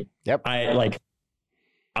regularly. Yep.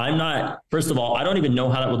 I'm not, first of all, I don't even know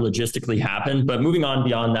how that would logistically happen, but moving on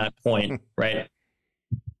beyond that point, right?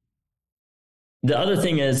 The other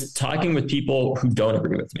thing is talking with people who don't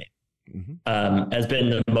agree with me has been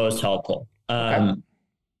the most helpful. Okay.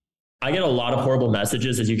 I get a lot of horrible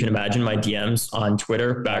messages, as you can imagine, my DMs on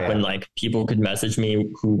Twitter back when like people could message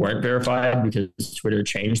me who weren't verified because Twitter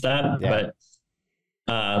changed that. But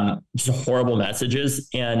just horrible messages.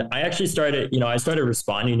 And I actually started, I started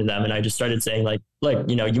responding to them, and I just started saying like, look,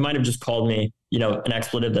 you might have just called me, an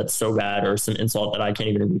expletive that's so bad or some insult that I can't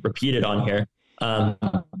even repeat it on here.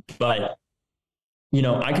 But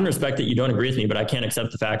I can respect that you don't agree with me, but I can't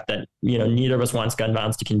accept the fact that, neither of us wants gun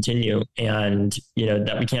violence to continue, and,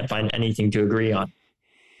 that we can't find anything to agree on.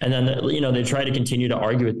 And then, they try to continue to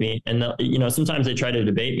argue with me, and, sometimes they try to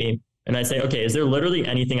debate me. And I say, okay, is there literally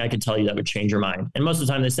anything I could tell you that would change your mind? And most of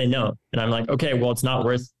the time they say no. And I'm like, okay, well, it's not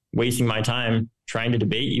worth wasting my time trying to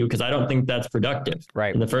debate you, because I don't think that's productive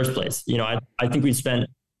in the first place. I think we spent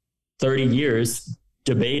 30 years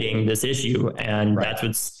debating this issue, and that's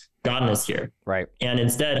what's gotten us here. Right. And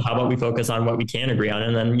instead, how about we focus on what we can agree on?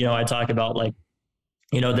 And then, I talk about like,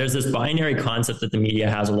 there's this binary concept that the media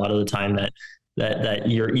has a lot of the time that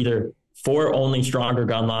you're either for only stronger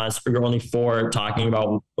gun laws, or you're only for talking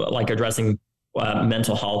about like addressing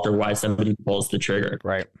mental health or why somebody pulls the trigger.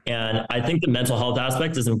 Right. And I think the mental health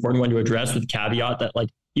aspect is an important one to address, with caveat that like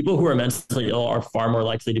people who are mentally ill are far more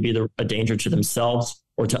likely to be a danger to themselves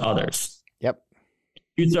or to others. Yep.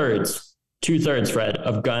 Two-thirds, Fred,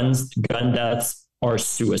 of gun deaths are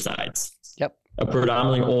suicides. Yep. Of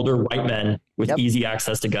predominantly older white men with easy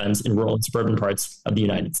access to guns in rural and suburban parts of the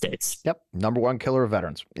United States. Yep. Number one killer of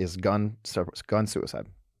veterans is gun suicide.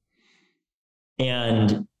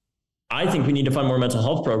 And I think we need to fund more mental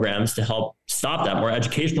health programs to help stop that, more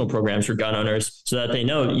educational programs for gun owners, so that they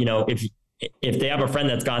know, if they have a friend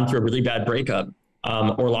that's gone through a really bad breakup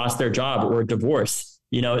or lost their job or a divorce,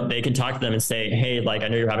 they can talk to them and say, hey, like, I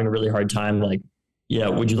know you're having a really hard time. Like,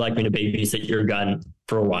 would you like me to babysit your gun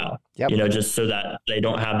for a while? Yep. Just so that they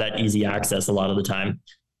don't have that easy access a lot of the time.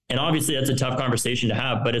 And obviously that's a tough conversation to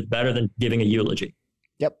have, but it's better than giving a eulogy.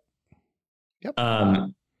 Yep. Yep.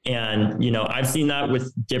 And, I've seen that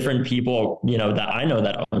with different people, that I know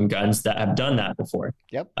that own guns that have done that before.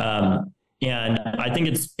 Yep. And I think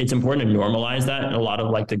it's important to normalize that in a lot of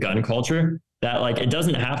like the gun culture, that like, it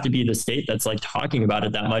doesn't have to be the state that's like talking about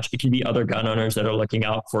it that much. It can be other gun owners that are looking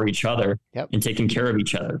out for each other and taking care of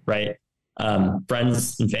each other. Right.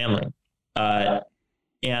 Friends and family.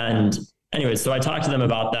 And anyway, so I talk to them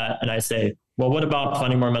about that, and I say, well, what about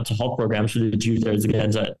funding more mental health programs for the 2/3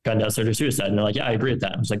 against gun deaths or suicide? And they're like, yeah, I agree with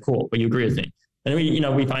that. I was like, cool, but you agree with me. And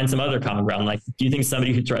we find some other common ground. Like, do you think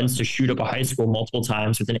somebody who threatens to shoot up a high school multiple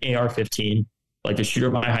times with an AR-15, like the shooter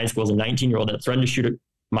at my high school is a 19-year-old that threatened to shoot at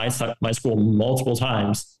my school multiple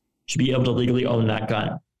times, should be able to legally own that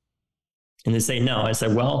gun? And they say no. I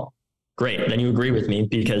said, well, great. Then you agree with me,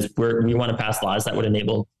 because we want to pass laws that would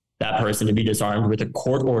enable that person to be disarmed with a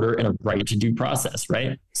court order and a right to due process,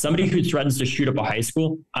 right? Somebody who threatens to shoot up a high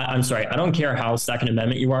school, I'm sorry, I don't care how Second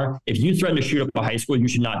Amendment you are. If you threaten to shoot up a high school, you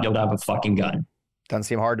should not be able to have a fucking gun. Doesn't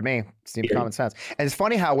seem hard to me. Seems common sense. And it's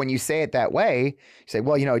funny how when you say it that way, you say,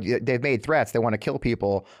 well, they've made threats. They want to kill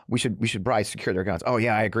people. We should probably secure their guns. Oh,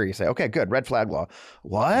 yeah, I agree. You say, okay, good. Red flag law.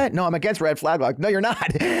 What? No, I'm against red flag law. No, you're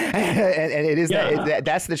not. and it is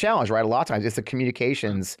that's the challenge, right? A lot of times it's the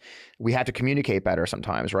communications. We have to communicate better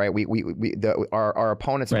sometimes, right? Our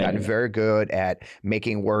opponents have gotten very good at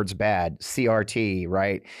making words bad. CRT,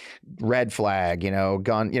 right? Red flag,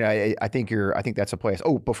 gun. I think that's a place.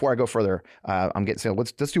 Oh, before I go further, so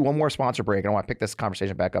let's do one more sponsor break, and I want to pick this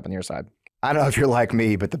conversation back up on your side. I don't know if you're like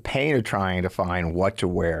me, but the pain of trying to find what to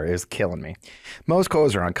wear is killing me. Most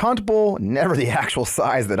clothes are uncomfortable, never the actual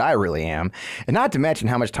size that I really am, and not to mention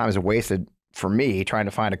how much time is wasted for me trying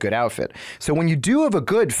to find a good outfit. So when you do have a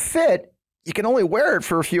good fit, you can only wear it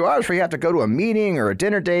for a few hours before you have to go to a meeting or a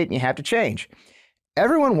dinner date, and you have to change.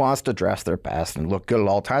 Everyone wants to dress their best and look good at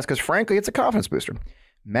all times because, frankly, it's a confidence booster.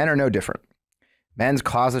 Men are no different. Men's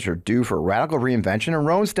closets are due for a radical reinvention, and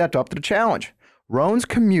Rhone stepped up to the challenge. Rhone's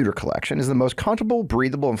Commuter Collection is the most comfortable,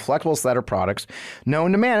 breathable, and flexible set of products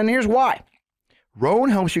known to man, and here's why. Rowan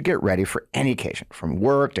helps you get ready for any occasion, from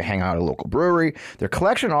work to hang out at a local brewery. Their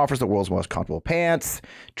collection offers the world's most comfortable pants,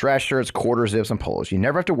 dress shirts, quarter zips, and polos. You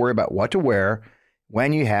never have to worry about what to wear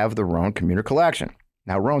when you have the Rowan Commuter Collection.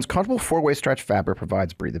 Now, Rowan's comfortable four-way stretch fabric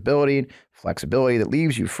provides breathability and flexibility that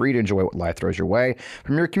leaves you free to enjoy what life throws your way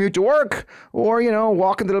from your commute to work or,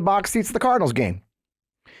 walking to the box seats at the Cardinals game.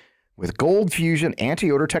 With Gold Fusion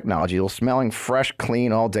anti-odor technology, you'll smelling fresh,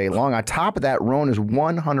 clean all day long. On top of that, Rowan is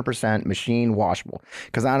 100% machine washable.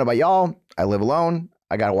 Because I don't know about y'all, I live alone.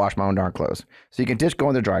 I got to wash my own darn clothes. So you can ditch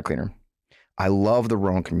going to the dry cleaner. I love the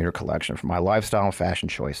Rowan Commuter Collection for my lifestyle and fashion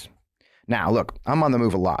choice. Now, look, I'm on the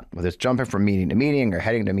move a lot, whether it's jumping from meeting to meeting or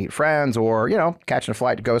heading to meet friends or, catching a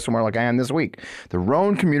flight to go somewhere like I am this week. The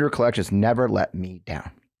Rowan Commuter Collection has never let me down.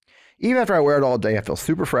 Even after I wear it all day, I feel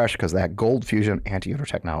super fresh because of that Gold Fusion anti-odor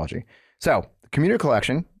technology. So the Commuter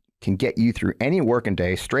Collection can get you through any working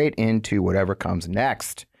day straight into whatever comes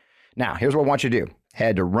next. Now, here's what I want you to do.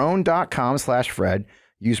 Head to rowan.com/Fred.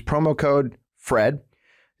 Use promo code FRED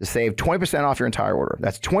to save 20% off your entire order.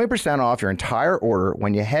 That's 20% off your entire order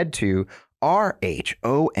when you head to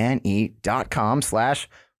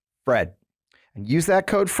RHONE.com/Fred. And use that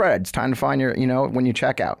code FRED. It's time to find your, when you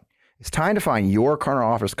check out. It's time to find your corner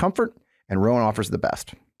offers comfort, and Rowan offers the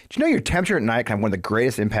best. Do you know your temperature at night can have one of the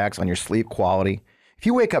greatest impacts on your sleep quality? If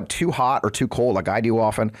you wake up too hot or too cold like I do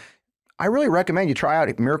often, I really recommend you try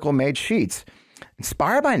out Miracle Made sheets.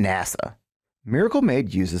 Inspired by NASA, Miracle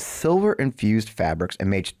Made uses silver-infused fabrics and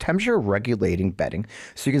makes temperature-regulating bedding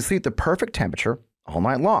so you can sleep the perfect temperature all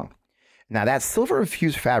night long. Now, that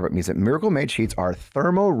silver-infused fabric means that Miracle Made sheets are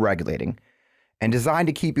thermoregulating and designed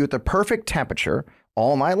to keep you at the perfect temperature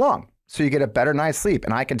all night long, so you get a better night's sleep.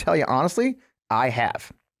 And I can tell you honestly, I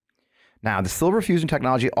have. Now, the silver fusion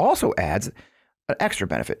technology also adds an extra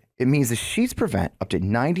benefit. It means the sheets prevent up to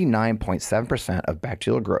 99.7% of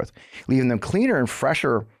bacterial growth, leaving them cleaner and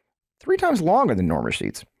fresher 3 times longer than normal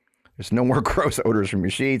sheets. There's no more gross odors from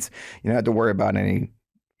your sheets. You don't have to worry about any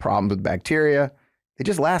problems with bacteria. They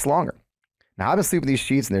just last longer. Now, I've been sleeping with these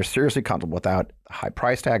sheets, and they're seriously comfortable without the high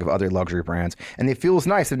price tag of other luxury brands, and they feel as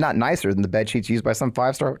nice, if not nicer, than the bed sheets used by some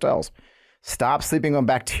 5-star hotels. Stop sleeping on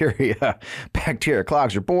bacteria. Bacteria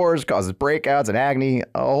clogs your pores, causes breakouts and acne,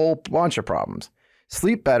 a whole bunch of problems.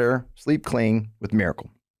 Sleep better, sleep clean with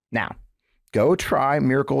Miracle. Now, go try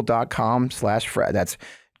miracle.com/Fred. That's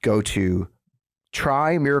go to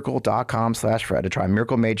trymiracle.com/Fred to try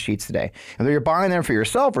Miracle Made sheets today. And whether you're buying them for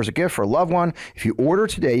yourself or as a gift for a loved one, if you order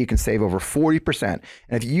today, you can save over 40%.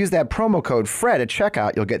 And if you use that promo code FRED at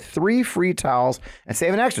checkout, you'll get 3 free towels and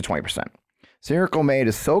save an extra 20%. So Miracle Made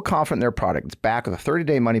is so confident in their product, it's backed with a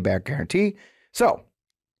 30-day money-back guarantee. So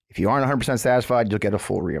if you aren't 100% satisfied, you'll get a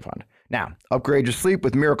full refund. Now, upgrade your sleep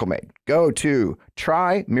with Miracle Made. Go to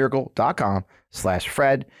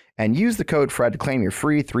trymiracle.com/Fred and use the code FRED to claim your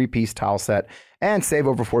free 3-piece towel set and save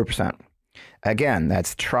over 40%. Again,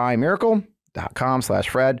 that's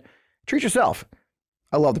trymiracle.com/Fred. Treat yourself.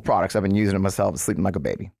 I love the products. I've been using them myself and sleeping like a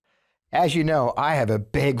baby. As you know, I have a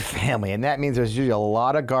big family, and that means there's usually a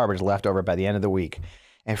lot of garbage left over by the end of the week.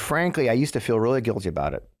 And frankly, I used to feel really guilty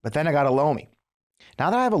about it, but then I got a Lomi. Now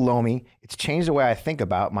that I have a Lomi, it's changed the way I think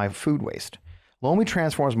about my food waste. Lomi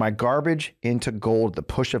transforms my garbage into gold at the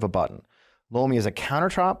push of a button. Lomi is a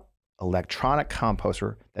countertop electronic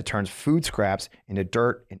composter that turns food scraps into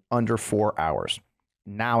dirt in under 4 hours.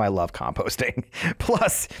 Now I love composting.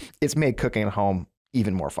 Plus, it's made cooking at home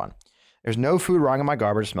even more fun. There's no food rotting in my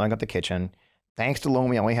garbage, smelling up the kitchen. Thanks to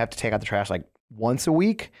Lomi, I only have to take out the trash like once a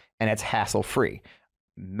week, and it's hassle-free,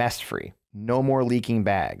 mess-free, no more leaking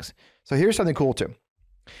bags. So here's something cool too.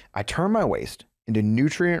 I turn my waste into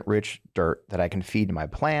nutrient-rich dirt that I can feed to my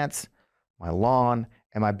plants, my lawn,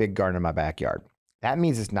 and my big garden in my backyard. That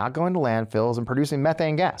means it's not going to landfills and producing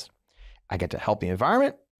methane gas. I get to help the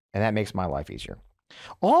environment, and that makes my life easier.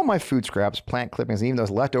 All my food scraps, plant clippings, and even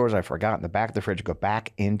those leftovers I forgot in the back of the fridge go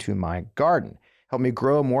back into my garden. Help me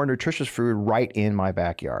grow more nutritious food right in my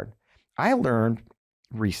backyard. I learned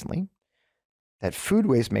recently that food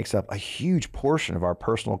waste makes up a huge portion of our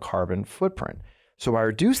personal carbon footprint. So by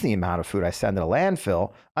reducing the amount of food I send to the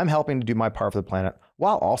landfill, I'm helping to do my part for the planet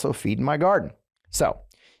while also feeding my garden. So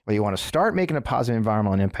whether you want to start making a positive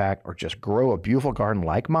environmental impact or just grow a beautiful garden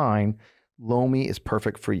like mine, Lomi is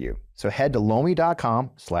perfect for you. So head to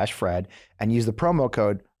lomi.com/Fred and use the promo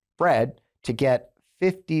code FRED to get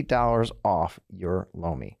 $50 off your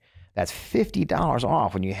Lomi. That's $50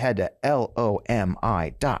 off when you head to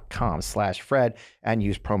lomi.com/Fred and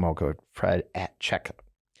use promo code FRED at checkout.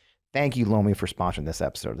 Thank you, Lomi, for sponsoring this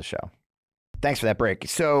episode of the show. Thanks for that break.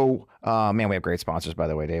 So Man, we have great sponsors, by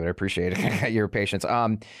the way, David. I appreciate your patience.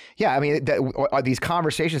 Yeah, I mean, these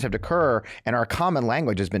conversations have to occur, and our common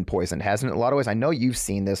language has been poisoned, hasn't it? In a lot of ways. I know you've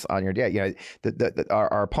seen this on your day. You know,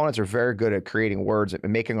 our opponents are very good at creating words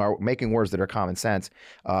and making words that are common sense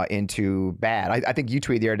into bad. I think you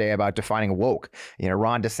tweeted the other day about defining woke. You know,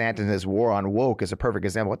 Ron DeSantis and his war on woke is a perfect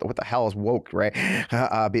example. What the hell is woke, right?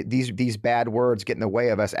 These bad words get in the way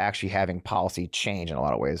of us actually having policy change in a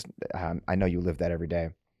lot of ways. I know you live that every day.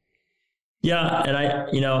 Yeah, and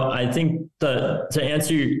I think to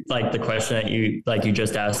answer like the question that you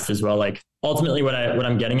just asked as well, like ultimately what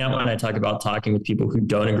I'm getting at when I talk about talking with people who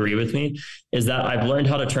don't agree with me is that I've learned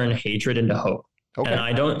how to turn hatred into hope. Okay. And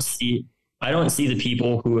I don't see the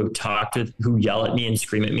people who yell at me and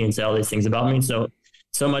scream at me and say all these things about me.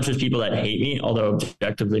 So much as people that hate me, although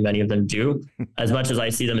objectively many of them do, as much as I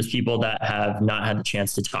see them as people that have not had the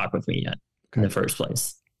chance to talk with me yet in the first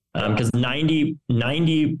place. Because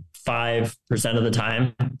 95% of the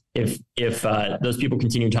time, if those people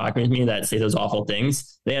continue talking with me that say those awful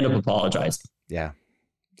things, they end up apologizing. Yeah.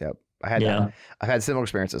 Yep. I've had similar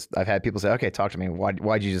experiences. I've had people say, okay, talk to me.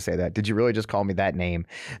 Why'd you just say that? Did you really just call me that name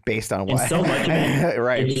based on what? And so much of it,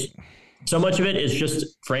 right. So much of it is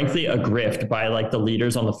just, frankly, a grift by like the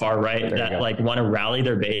leaders on the far right that like want to rally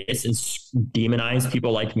their base and demonize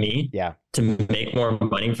people like me to make more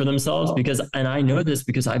money for themselves. And I know this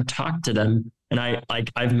because I've talked to them and I've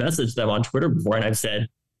messaged them on Twitter before and I've said,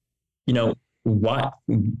 you know, why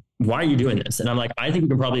are you doing this? And I'm like, I think we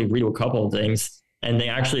can probably agree to a couple of things, and they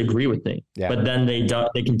actually agree with me. Yeah. But then they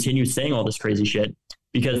continue saying all this crazy shit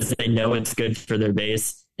because they know it's good for their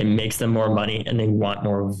base. It makes them more money and they want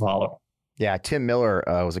more of a follower. Yeah, Tim Miller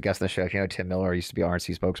was a guest on the show. You know, Tim Miller used to be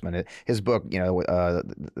RNC spokesman. His book, you know,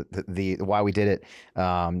 the Why We Did It,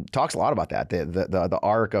 talks a lot about that. The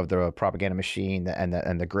arc of the propaganda machine and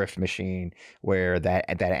the grift machine, where that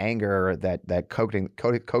anger, that coaxing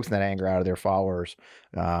that anger out of their followers,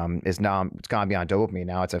 is now it's gone beyond dopamine.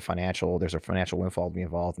 Now it's there's a financial windfall to be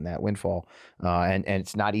involved in that windfall, and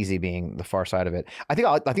it's not easy being the far side of it. I think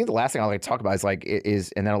the last thing I'd like to talk about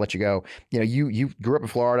is, and then I'll let you go. You know, you grew up in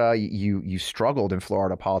Florida. You struggled in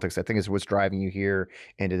Florida politics. I think is what's driving you here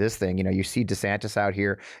into this thing. You know, you see DeSantis out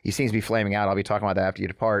here. He seems to be flaming out. I'll be talking about that after you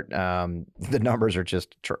depart. The numbers are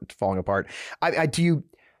just falling apart. I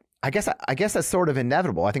guess that's sort of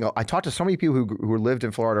inevitable. I think I talked to so many people who lived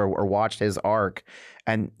in Florida or watched his arc,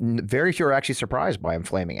 and very few are actually surprised by him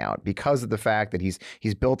flaming out because of the fact that he's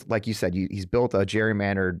built, like you said, he's built a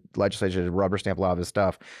gerrymandered legislature to rubber stamp a lot of his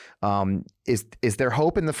stuff. Is there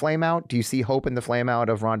hope in the flame out? Do you see hope in the flame out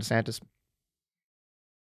of Ron DeSantis?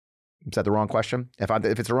 Is that the wrong question? If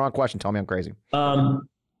it's the wrong question, tell me I'm crazy. I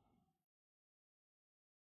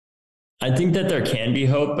think that there can be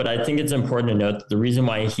hope, but I think it's important to note that the reason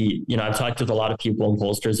why I've talked with a lot of people and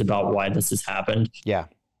pollsters about why this has happened. Yeah.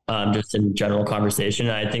 Just in general conversation.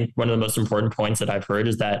 And I think one of the most important points that I've heard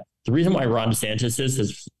is that the reason why Ron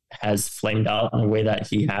DeSantis has flamed out in the way that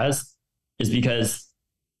he has is because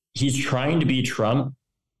he's trying to be Trump,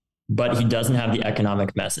 but he doesn't have the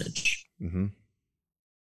economic message. Mm-hmm.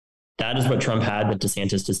 That is what Trump had, but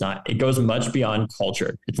DeSantis does not. It goes much beyond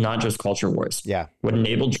culture. It's not just culture wars. Yeah. What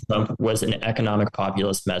enabled Trump was an economic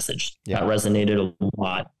populist message that resonated a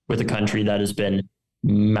lot with a country that has been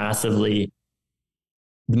massively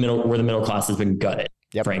where the middle class has been gutted,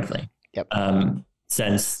 frankly,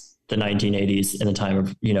 since the 1980s in the time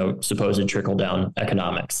of, supposed trickle down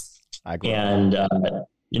economics. I agree. And,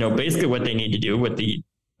 basically what they need to do, what the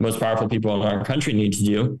most powerful people in our country need to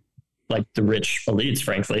do, like the rich elites,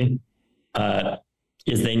 frankly,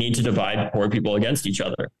 is they need to divide poor people against each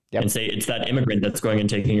other and say it's that immigrant that's going and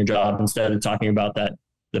taking your job, instead of talking about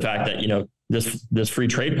the fact that, this free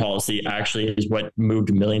trade policy actually is what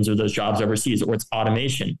moved millions of those jobs overseas, or it's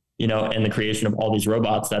automation, and the creation of all these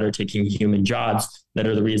robots that are taking human jobs that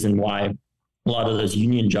are the reason why a lot of those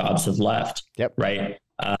union jobs have left. Yep. Right.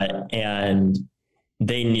 And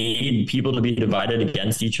they need people to be divided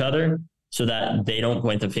against each other, so that they don't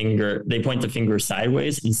point the finger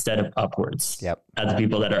sideways instead of upwards at the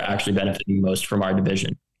people that are actually benefiting most from our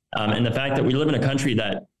division. And the fact that we live in a country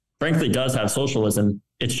that frankly does have socialism,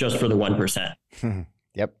 it's just for the 1%.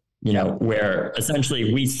 Where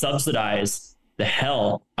essentially we subsidize the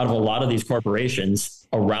hell out of a lot of these corporations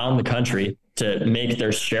around the country to make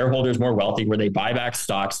their shareholders more wealthy, where they buy back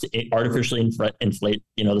stocks to artificially inflate,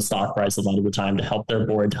 the stock price a lot of the time to help their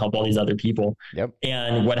board, to help all these other people. Yep.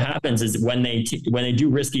 And what happens is when they do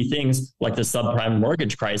risky things like the subprime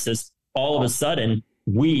mortgage crisis, all of a sudden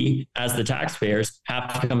we as the taxpayers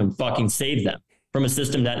have to come and fucking save them from a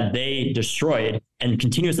system that they destroyed and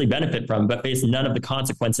continuously benefit from, but face none of the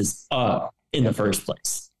consequences of in the first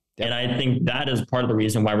place. And I think that is part of the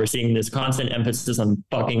reason why we're seeing this constant emphasis on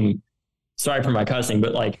fucking, sorry for my cussing,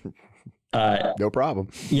 but like, no problem.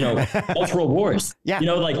 Cultural wars. Yeah.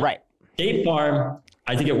 Right. State Farm,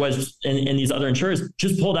 I think it was, and these other insurers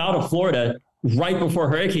just pulled out of Florida right before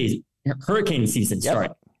hurricane season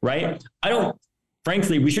started, right?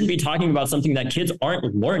 Frankly, we shouldn't be talking about something that kids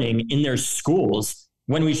aren't learning in their schools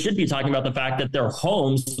when we should be talking about the fact that their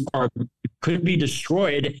homes could be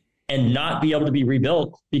destroyed and not be able to be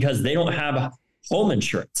rebuilt because they don't have home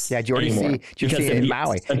insurance. Yeah, do you see in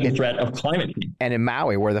Maui the threat of climate change? And in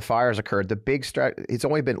Maui, where the fires occurred, it's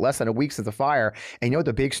only been less than a week since the fire. And you know what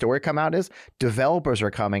the big story come out is? Developers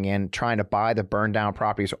are coming in trying to buy the burned down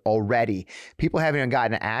properties already. People haven't even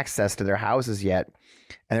gotten access to their houses yet.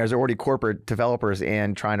 And there's already corporate developers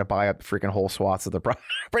in trying to buy up freaking whole swaths of the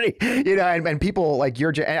property, and people like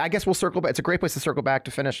and I guess we'll circle back. It's a great place to circle back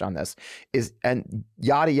to finish on this and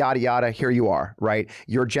yada, yada, yada. Here you are, right?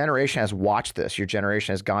 Your generation has watched this. Your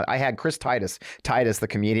generation has gone. I had Chris Titus, the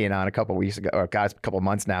comedian, on a couple of weeks ago, or guys, a couple of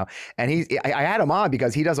months now. And I had him on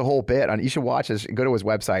because he does a whole bit on, you should watch this, go to his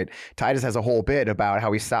website. Titus has a whole bit about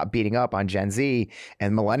how he stopped beating up on Gen Z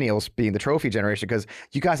and millennials being the trophy generation because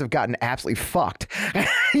you guys have gotten absolutely fucked.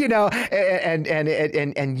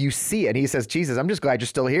 And you see it. He says, Jesus, I'm just glad you're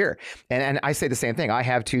still here. And I say the same thing. I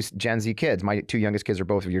have 2 Gen Z kids. My 2 youngest kids are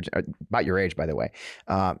both about your age, by the way.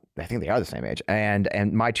 I think they are the same age. And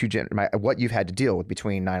my what you've had to deal with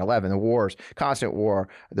between 9/11, the wars, constant war,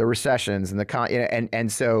 the recessions,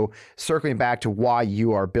 and so circling back to why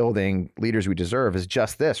you are building Leaders We Deserve is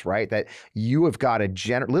just this, right? That you have got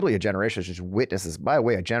literally a generation that just witnesses. By the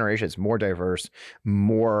way, a generation that's more diverse,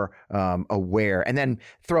 more aware, and then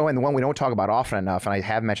throw in the one we don't talk about often enough, and I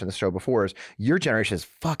have mentioned this show before, is your generation is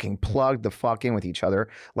fucking plugged the fuck in with each other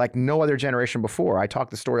like no other generation before. I talk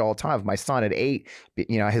the story all the time of my son at 8,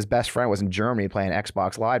 his best friend was in Germany playing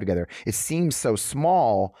Xbox Live together. It seems so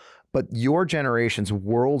small, but your generation's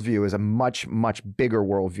worldview is a much, much bigger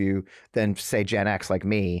worldview than, say, Gen X like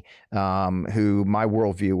me, who my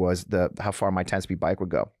worldview was how far my 10-speed bike would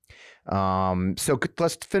go. So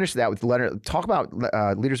let's finish that with Leonard. Talk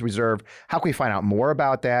about Leaders Reserve. How can we find out more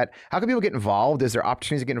about that? How can people get involved? Is there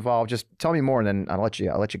opportunities to get involved? Just tell me more, and then I'll let you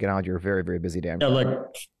get on with your very, very busy day. Yeah,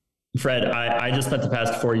 look, Fred, I just spent the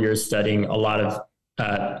past 4 years studying a lot of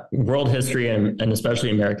world history and especially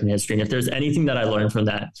American history. And if there's anything that I learned from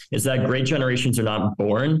that, is that great generations are not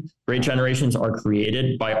born. Great generations are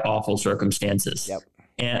created by awful circumstances. Yep.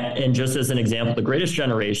 And just as an example, the greatest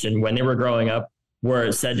generation, when they were growing up,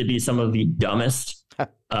 were said to be some of the dumbest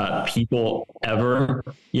people ever.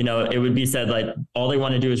 It would be said like all they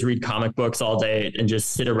want to do is read comic books all day and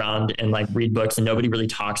just sit around and like read books, and nobody really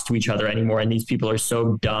talks to each other anymore. And these people are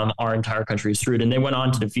so dumb, our entire country is screwed. And they went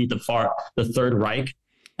on to defeat the Third Reich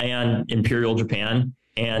and Imperial Japan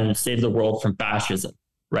and save the world from fascism,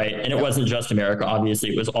 right? And it wasn't just America,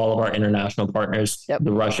 obviously. It was all of our international partners,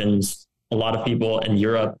 the Russians, a lot of people in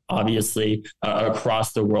Europe, obviously,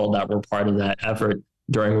 across the world that were part of that effort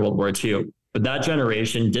during World War II. But that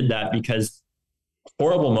generation did that because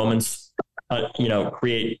horrible moments,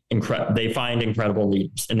 they find incredible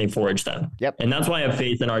leaders and they forge them. Yep. And that's why I have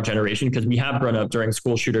faith in our generation, because we have grown up during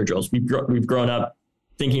school shooter drills. We've grown up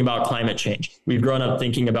thinking about climate change. We've grown up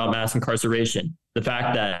thinking about mass incarceration. The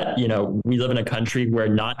fact that, we live in a country where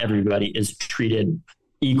not everybody is treated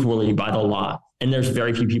equally by the law. And there's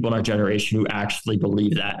very few people in our generation who actually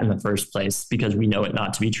believe that in the first place, because we know it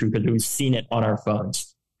not to be true, because we've seen it on our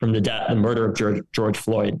phones, from the murder of George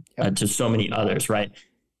Floyd to so many others, right?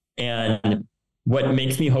 And what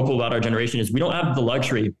makes me hopeful about our generation is we don't have the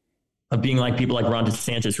luxury of being like people like Ron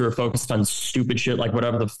DeSantis, who are focused on stupid shit like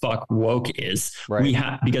whatever the fuck woke is. Right.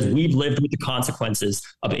 Because we've lived with the consequences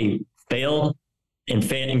of a failed and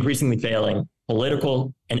increasingly failing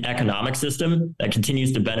political and economic system that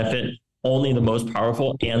continues to benefit only the most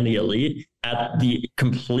powerful and the elite at the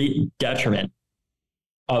complete detriment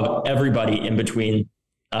of everybody in between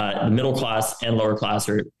the middle class and lower class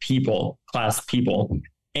people.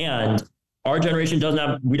 And our generation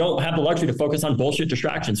we don't have the luxury to focus on bullshit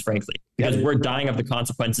distractions, frankly, because we're dying of the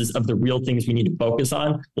consequences of the real things we need to focus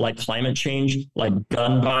on, like climate change, like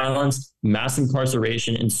gun violence, mass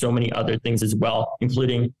incarceration, and so many other things as well,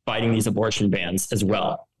 including fighting these abortion bans as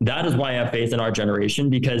well. That is why I have faith in our generation,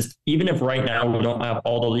 because even if right now we don't have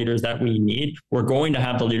all the leaders that we need, we're going to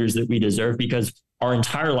have the leaders that we deserve, because our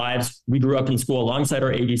entire lives, we grew up in school alongside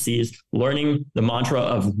our ADCs, learning the mantra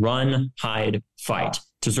of run, hide, fight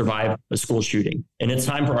to survive a school shooting. And it's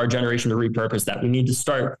time for our generation to repurpose that. We need to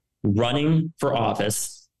start running for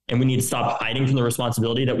office, and we need to stop hiding from the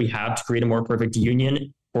responsibility that we have to create a more perfect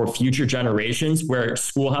union for future generations, where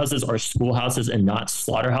schoolhouses are schoolhouses and not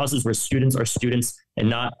slaughterhouses, where students are students and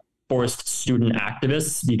not forced student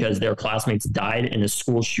activists because their classmates died in a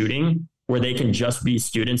school shooting, where they can just be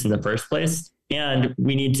students in the first place. And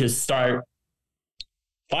we need to start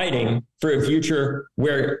fighting for a future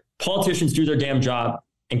where politicians do their damn job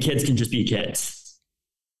and kids can just be kids.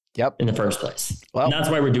 Yep. In the first place. Well, and that's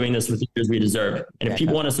why we're doing this with Leaders We Deserve. And if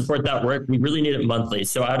people want to support that work, we really need it monthly.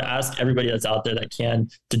 So I would ask everybody that's out there that can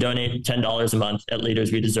to donate $10 a month at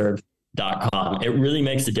leaderswedeserve.com. It really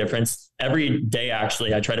makes a difference. Every day,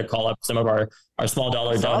 actually, I try to call up some of our small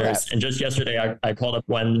dollar donors. And just yesterday, I called up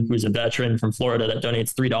one who's a veteran from Florida that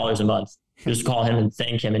donates $3 a month. Just call him and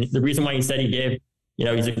thank him. And the reason why he said he gave,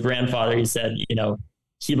 he's a grandfather. He said,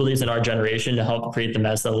 he believes in our generation to help create the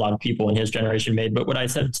mess that a lot of people in his generation made. But what I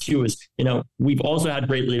said too is, we've also had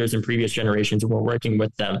great leaders in previous generations, and we're working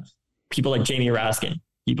with them. People like Jamie Raskin,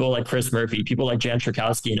 people like Chris Murphy, people like Jan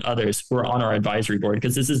Schakowsky and others who are on our advisory board,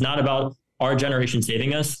 because this is not about our generation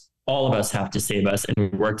saving us. All of us have to save us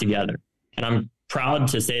and work together. And I'm proud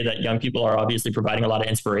to say that young people are obviously providing a lot of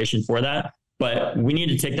inspiration for that. But we need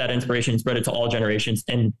to take that inspiration and spread it to all generations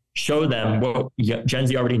and show them what Gen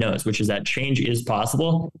Z already knows, which is that change is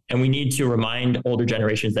possible. And we need to remind older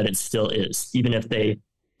generations that it still is, even if it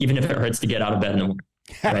hurts to get out of bed in the morning,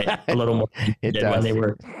 right? A little more than it did when they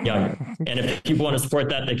were younger. And if people want to support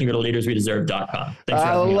that, they can go to leaderswedeserve.com.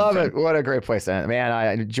 I love it. What a great place. Man,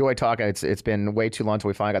 I enjoy talking. It's been way too long until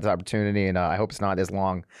we finally got this opportunity, and I hope it's not as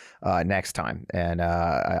long next time. And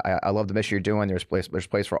I love the mission you're doing. There's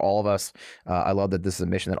place for all of us. I love that this is a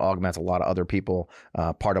mission that augments a lot of other people.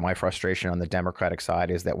 Part of my frustration on the Democratic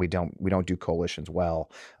side is that we don't do coalitions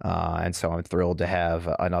well, and so I'm thrilled to have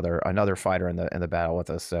another fighter in the battle with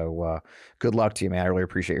us. So good luck to you, man. I really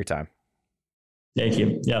appreciate your time. Thank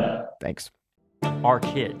you. Yeah. Thanks. Our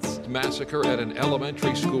kids. Massacre at an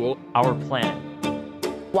elementary school. Our planet.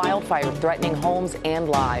 Wildfire threatening homes and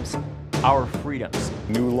lives. Our freedoms.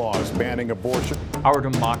 New laws banning abortion. Our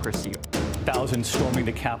democracy. Thousands storming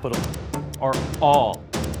the Capitol. Are all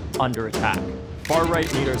under attack.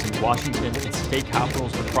 Far-right leaders in Washington and state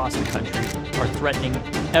capitals across the country are threatening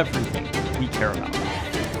everything we care about.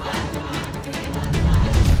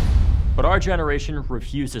 But our generation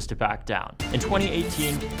refuses to back down. In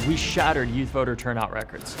 2018, we shattered youth voter turnout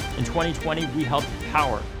records. In 2020, we helped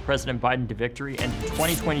power President Biden to victory, and in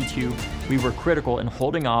 2022, we were critical in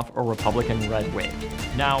holding off a Republican red wave.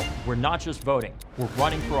 Now, we're not just voting, we're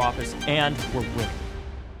running for office, and we're winning.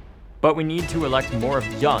 But we need to elect more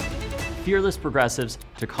of young, fearless progressives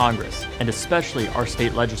to Congress, and especially our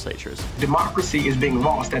state legislatures. Democracy is being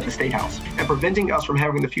lost at the State House and preventing us from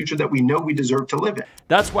having the future that we know we deserve to live in.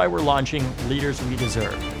 That's why we're launching Leaders We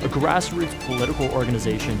Deserve, a grassroots political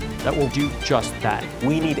organization that will do just that.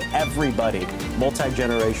 We need everybody,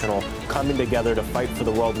 multi-generational, coming together to fight for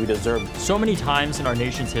the world we deserve. So many times in our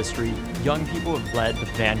nation's history, young people have led the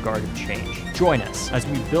vanguard of change. Join us as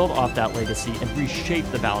we build off that legacy and reshape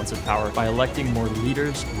the balance of power by electing more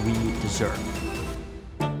leaders we deserve.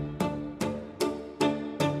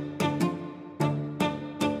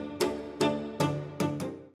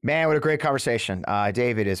 Man, what a great conversation.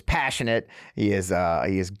 David is passionate. He is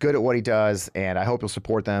good at what he does, and I hope you'll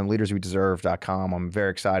support them. LeadersWeDeserve.com. I'm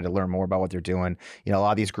very excited to learn more about what they're doing. A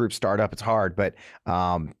lot of these groups start up. It's hard, but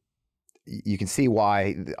you can see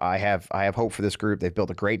why I have hope for this group. They've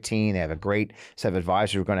built a great team. They have a great set of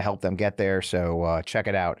advisors who are going to help them get there. So check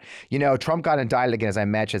it out. Trump got indicted again, as I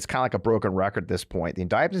mentioned. It's kind of like a broken record at this point. The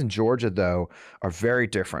indictments in Georgia, though, are very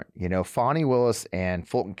different. Fani Willis and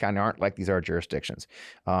Fulton County aren't like these other jurisdictions.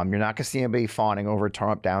 You're not going to see anybody fawning over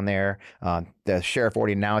Trump down there. The sheriff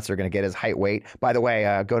already announced they're going to get his height weight. By the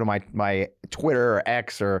way, go to my Twitter or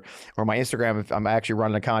X or my Instagram if I'm actually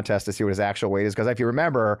running a contest to see what his actual weight is. Because if you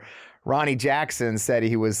remember, Ronnie Jackson said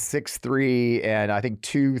he was 6'3" and I think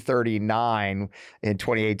 239 in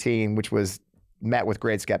 2018, which was met with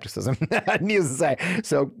great skepticism, needless to say.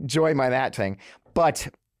 So join my that thing. But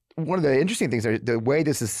one of the interesting things is the way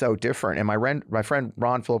this is so different. And my friend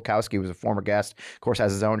Ron Filipkowski, who's a former guest, of course,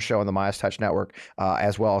 has his own show on the Midas Touch Network,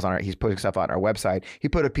 as well as he's putting stuff on our website. He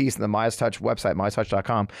put a piece on the Midas Touch website,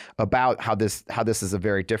 MidasTouch.com, about how this is a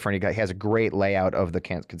very different. He has a great layout of the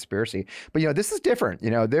conspiracy. But this is different.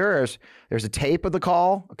 There's a tape of the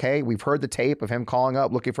call. Okay, we've heard the tape of him calling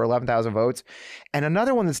up looking for 11,000 votes. And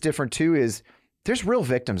another one that's different too is there's real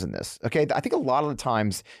victims in this. Okay, I think a lot of the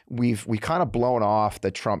times we kind of blown off the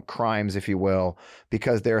Trump crimes, if you will,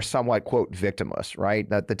 because they're somewhat, quote, victimless, right?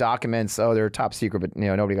 That the documents, they're top secret, but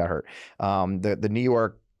nobody got hurt. The New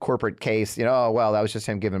York corporate case, well, that was just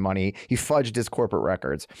him giving money. He fudged his corporate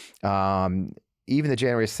records. even the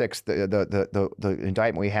January 6th, the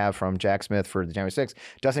indictment we have from Jack Smith for the January 6th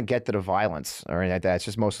doesn't get to the violence or anything like that. It's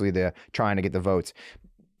just mostly the trying to get the votes.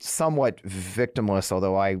 Somewhat victimless,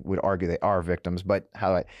 although I would argue they are victims. But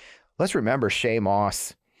let's remember Shay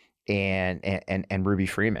Moss and Ruby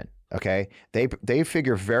Freeman. Okay, they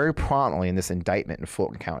figure very prominently in this indictment in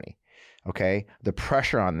Fulton County. Okay, the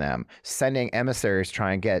pressure on them, sending emissaries to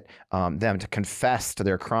try and get them to confess to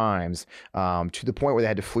their crimes to the point where they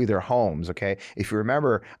had to flee their homes. Okay, if you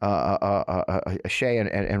remember, Shay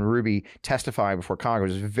and Ruby testifying before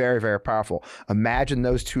Congress was very, very powerful. Imagine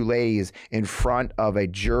those two ladies in front of a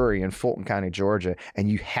jury in Fulton County, Georgia, and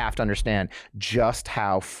you have to understand just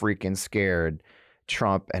how freaking scared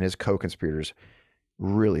Trump and his co-conspirators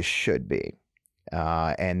really should be.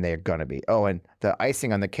 And they're going to be. Oh, and the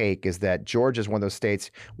icing on the cake is that Georgia is one of those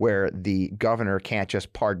states where the governor can't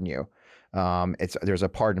just pardon you. There's a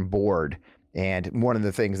pardon board. And one of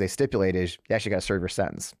the things they stipulate is you actually got to serve your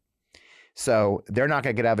sentence. So they're not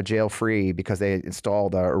going to get out of jail free because they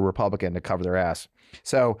installed a Republican to cover their ass.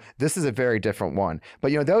 So this is a very different one.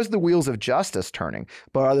 But, those are the wheels of justice turning,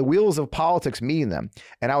 but are the wheels of politics meeting them?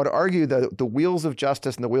 And I would argue that the wheels of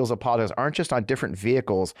justice and the wheels of politics aren't just on different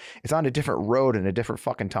vehicles. It's on a different road in a different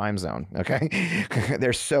fucking time zone. Okay.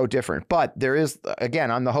 They're so different. But there is, again,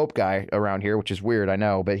 I'm the hope guy around here, which is weird, I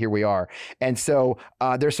know, but here we are. And so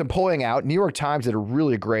there's some polling out. New York Times did a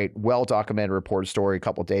really great, well-documented reported story a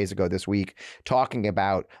couple of days ago this week talking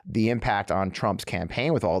about the impact on Trump's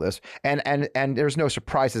campaign with all this. And there's no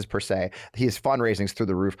surprises per se. His fundraising's through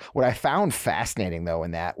the roof. What I found fascinating, though,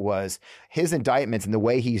 in that was his indictments and the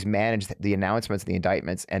way he's managed the announcements, the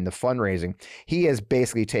indictments, and the fundraising. He has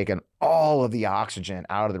basically taken all of the oxygen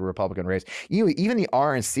out of the Republican race. Even the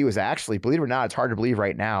RNC was actually, believe it or not, it's hard to believe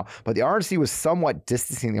right now, but the RNC was somewhat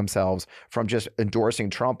distancing themselves from just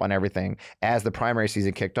endorsing Trump on everything as the primary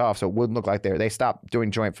season kicked off. So it wouldn't look like they stopped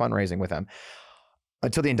doing joint fundraising with him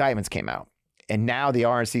until the indictments came out. And now the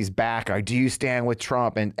RNC's back. Do you stand with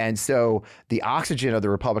Trump? And so the oxygen of the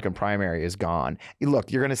Republican primary is gone. Look,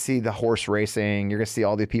 you're going to see the horse racing. You're going to see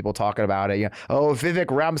all these people talking about it. Vivek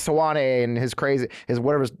Ramaswamy and his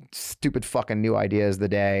whatever stupid fucking new ideas of the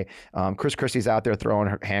day. Chris Christie's out there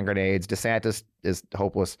throwing hand grenades. DeSantis is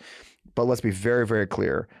hopeless. But let's be very, very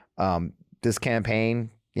clear. This campaign,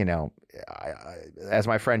 as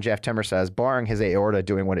my friend Jeff Timmer says, barring his aorta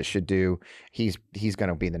doing what it should do, he's going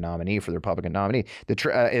to be the nominee for the Republican nominee.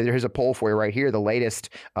 Here's a poll for you right here. The latest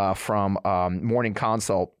from Morning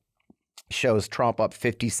Consult shows Trump up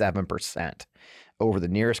 57% over the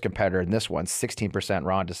nearest competitor. In this one, 16%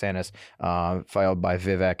 Ron DeSantis, followed by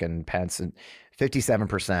Vivek and Pence, and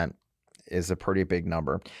 57% is a pretty big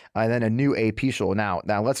number. And then a new AP poll. Now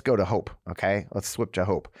let's go to hope. Okay, let's switch to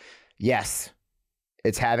hope. Yes.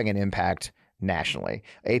 It's having an impact nationally.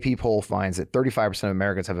 AP poll finds that 35% of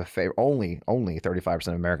Americans have only 35%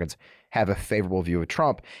 of Americans have a favorable view of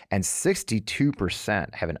Trump, and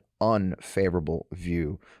 62% have an unfavorable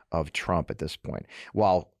view of Trump at this point.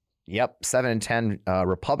 While, 7 in 10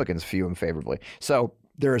 Republicans view him favorably. So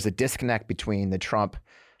there is a disconnect between the Trump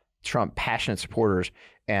passionate supporters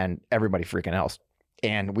and everybody freaking else.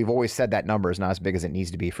 And we've always said that number is not as big as it needs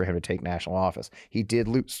to be for him to take national office. He did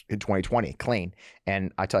lose in 2020, clean.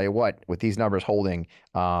 And I tell you what, with these numbers holding,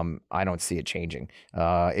 I don't see it changing.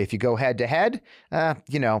 If you go head to head,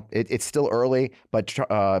 it's still early, but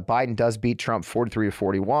Biden does beat Trump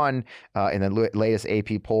 43-41 in the latest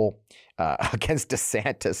AP poll. Against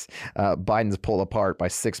DeSantis, Biden's pulled apart by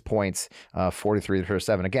 6 points,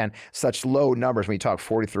 43-37. Again, such low numbers. When you talk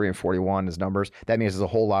 43 and 41 as numbers, that means there's a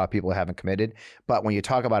whole lot of people that haven't committed. But when you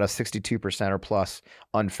talk about a 62% or plus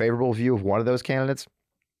unfavorable view of one of those candidates,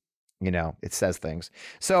 it says things.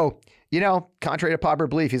 So, contrary to popular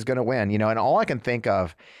belief, he's going to win, and all I can think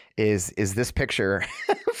of is this picture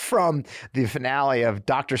from the finale of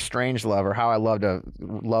Dr. Strangelove, or How I Love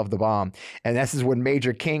the Bomb. And this is when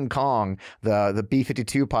Major King Kong, the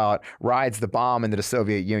B-52 pilot, rides the bomb into the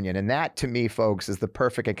Soviet Union. And that, to me, folks, is the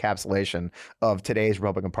perfect encapsulation of today's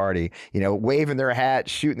Republican Party, waving their hat,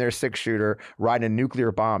 shooting their six-shooter, riding a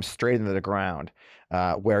nuclear bomb straight into the ground,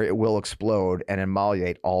 where it will explode and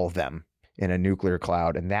immolate all of them in a nuclear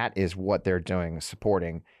cloud. And that is what they're doing,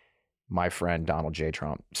 supporting my friend Donald J.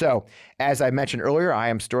 Trump. So, as I mentioned earlier, I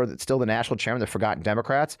am still the national chairman of the Forgotten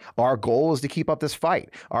Democrats. Our goal is to keep up this fight.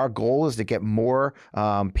 Our goal is to get more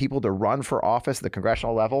people to run for office at the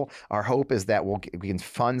congressional level. Our hope is that we can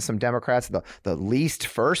fund some Democrats. The least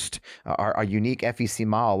first, our unique FEC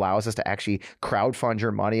model allows us to actually crowdfund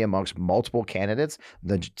your money amongst multiple candidates.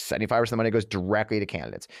 The 75% of the money goes directly to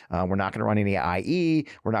candidates. We're not going to run any IE.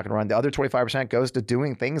 We're not going to run the other 25% goes to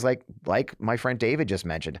doing things like my friend David just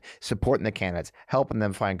mentioned, supporting the candidates, helping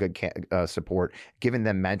them find good support, giving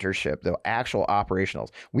them mentorship, the actual operationals.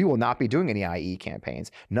 We will not be doing any IE campaigns.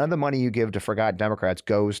 None of the money you give to Forgotten Democrats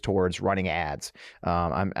goes towards running ads.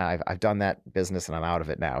 I've done that business and I'm out of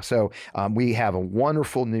it now. So we have a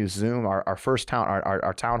wonderful new Zoom. Our first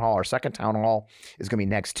town hall, our second town hall is going to be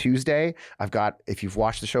next Tuesday. I've got, if you've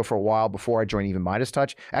watched the show for a while before I joined even Midas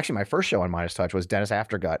Touch, actually my first show on Midas Touch was Dennis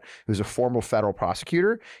Aftergut, who's a former federal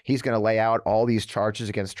prosecutor. He's going to lay out all these charges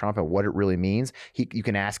against Trump and what it really means. You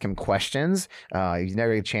can ask him questions. You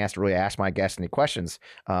never get a chance to really ask my guests any questions.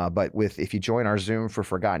 But if you join our Zoom for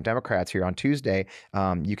Forgotten Democrats here on Tuesday,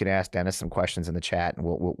 you can ask Dennis some questions in the chat, and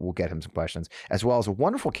we'll get him some questions, as well as a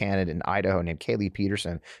wonderful candidate in Idaho named Kaylee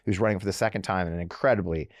Peterson, who's running for the second time in an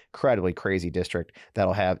incredibly crazy district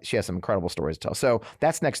she has some incredible stories to tell. So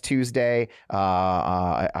that's next Tuesday.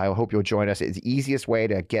 I hope you'll join us. It's the easiest way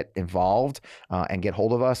to get involved and get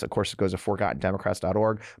hold of us. Of course, it goes to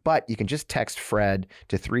ForgottenDemocrats.org, but you can just text Fred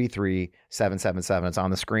to 33777. It's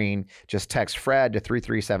on the screen. Just text Fred to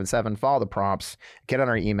 3377. Follow the prompts. Get on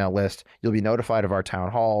our email list. You'll be notified of our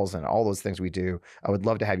town halls and all those things we do. I would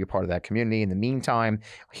love to have you part of that community. In the meantime,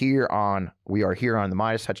 we are here on the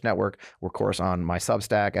Midas Touch Network. We're, of course, on my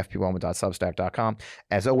Substack, fpwellman.substack.com.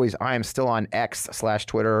 As always, I am still on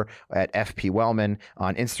X/Twitter at FPWellman.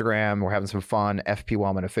 On Instagram, we're having some fun.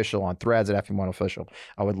 FPWellman Official. On Threads at FPWellman Official.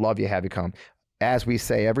 I would love to have you come. As we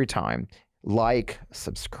say every time, like,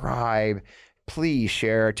 subscribe, please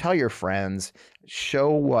share, tell your friends, show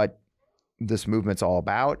what this movement's all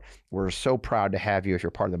about. We're so proud to have you if you're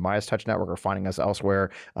part of the Midas Touch Network or finding us elsewhere.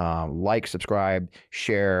 Like, subscribe,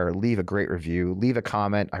 share, leave a great review, leave a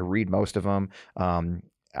comment. I read most of them.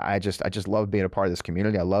 I just love being a part of this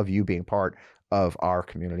community. I love you being part of our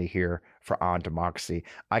community here for On Democracy.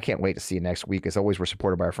 I can't wait to see you next week. As always, we're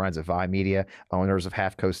supported by our friends at Vi Media, owners of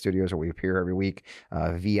Half Coast Studios, where we appear every week.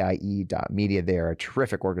 VIE.media. They are a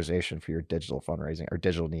terrific organization for your digital fundraising or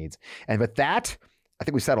digital needs. And with that, I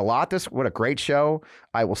think we said a lot. What a great show.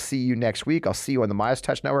 I will see you next week. I'll see you on the Midas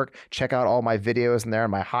Touch Network. Check out all my videos in there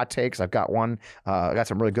and my hot takes. I've got I got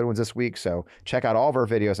some really good ones this week. So check out all of our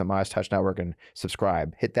videos on Midas Touch Network and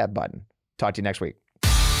subscribe. Hit that button. Talk to you next week.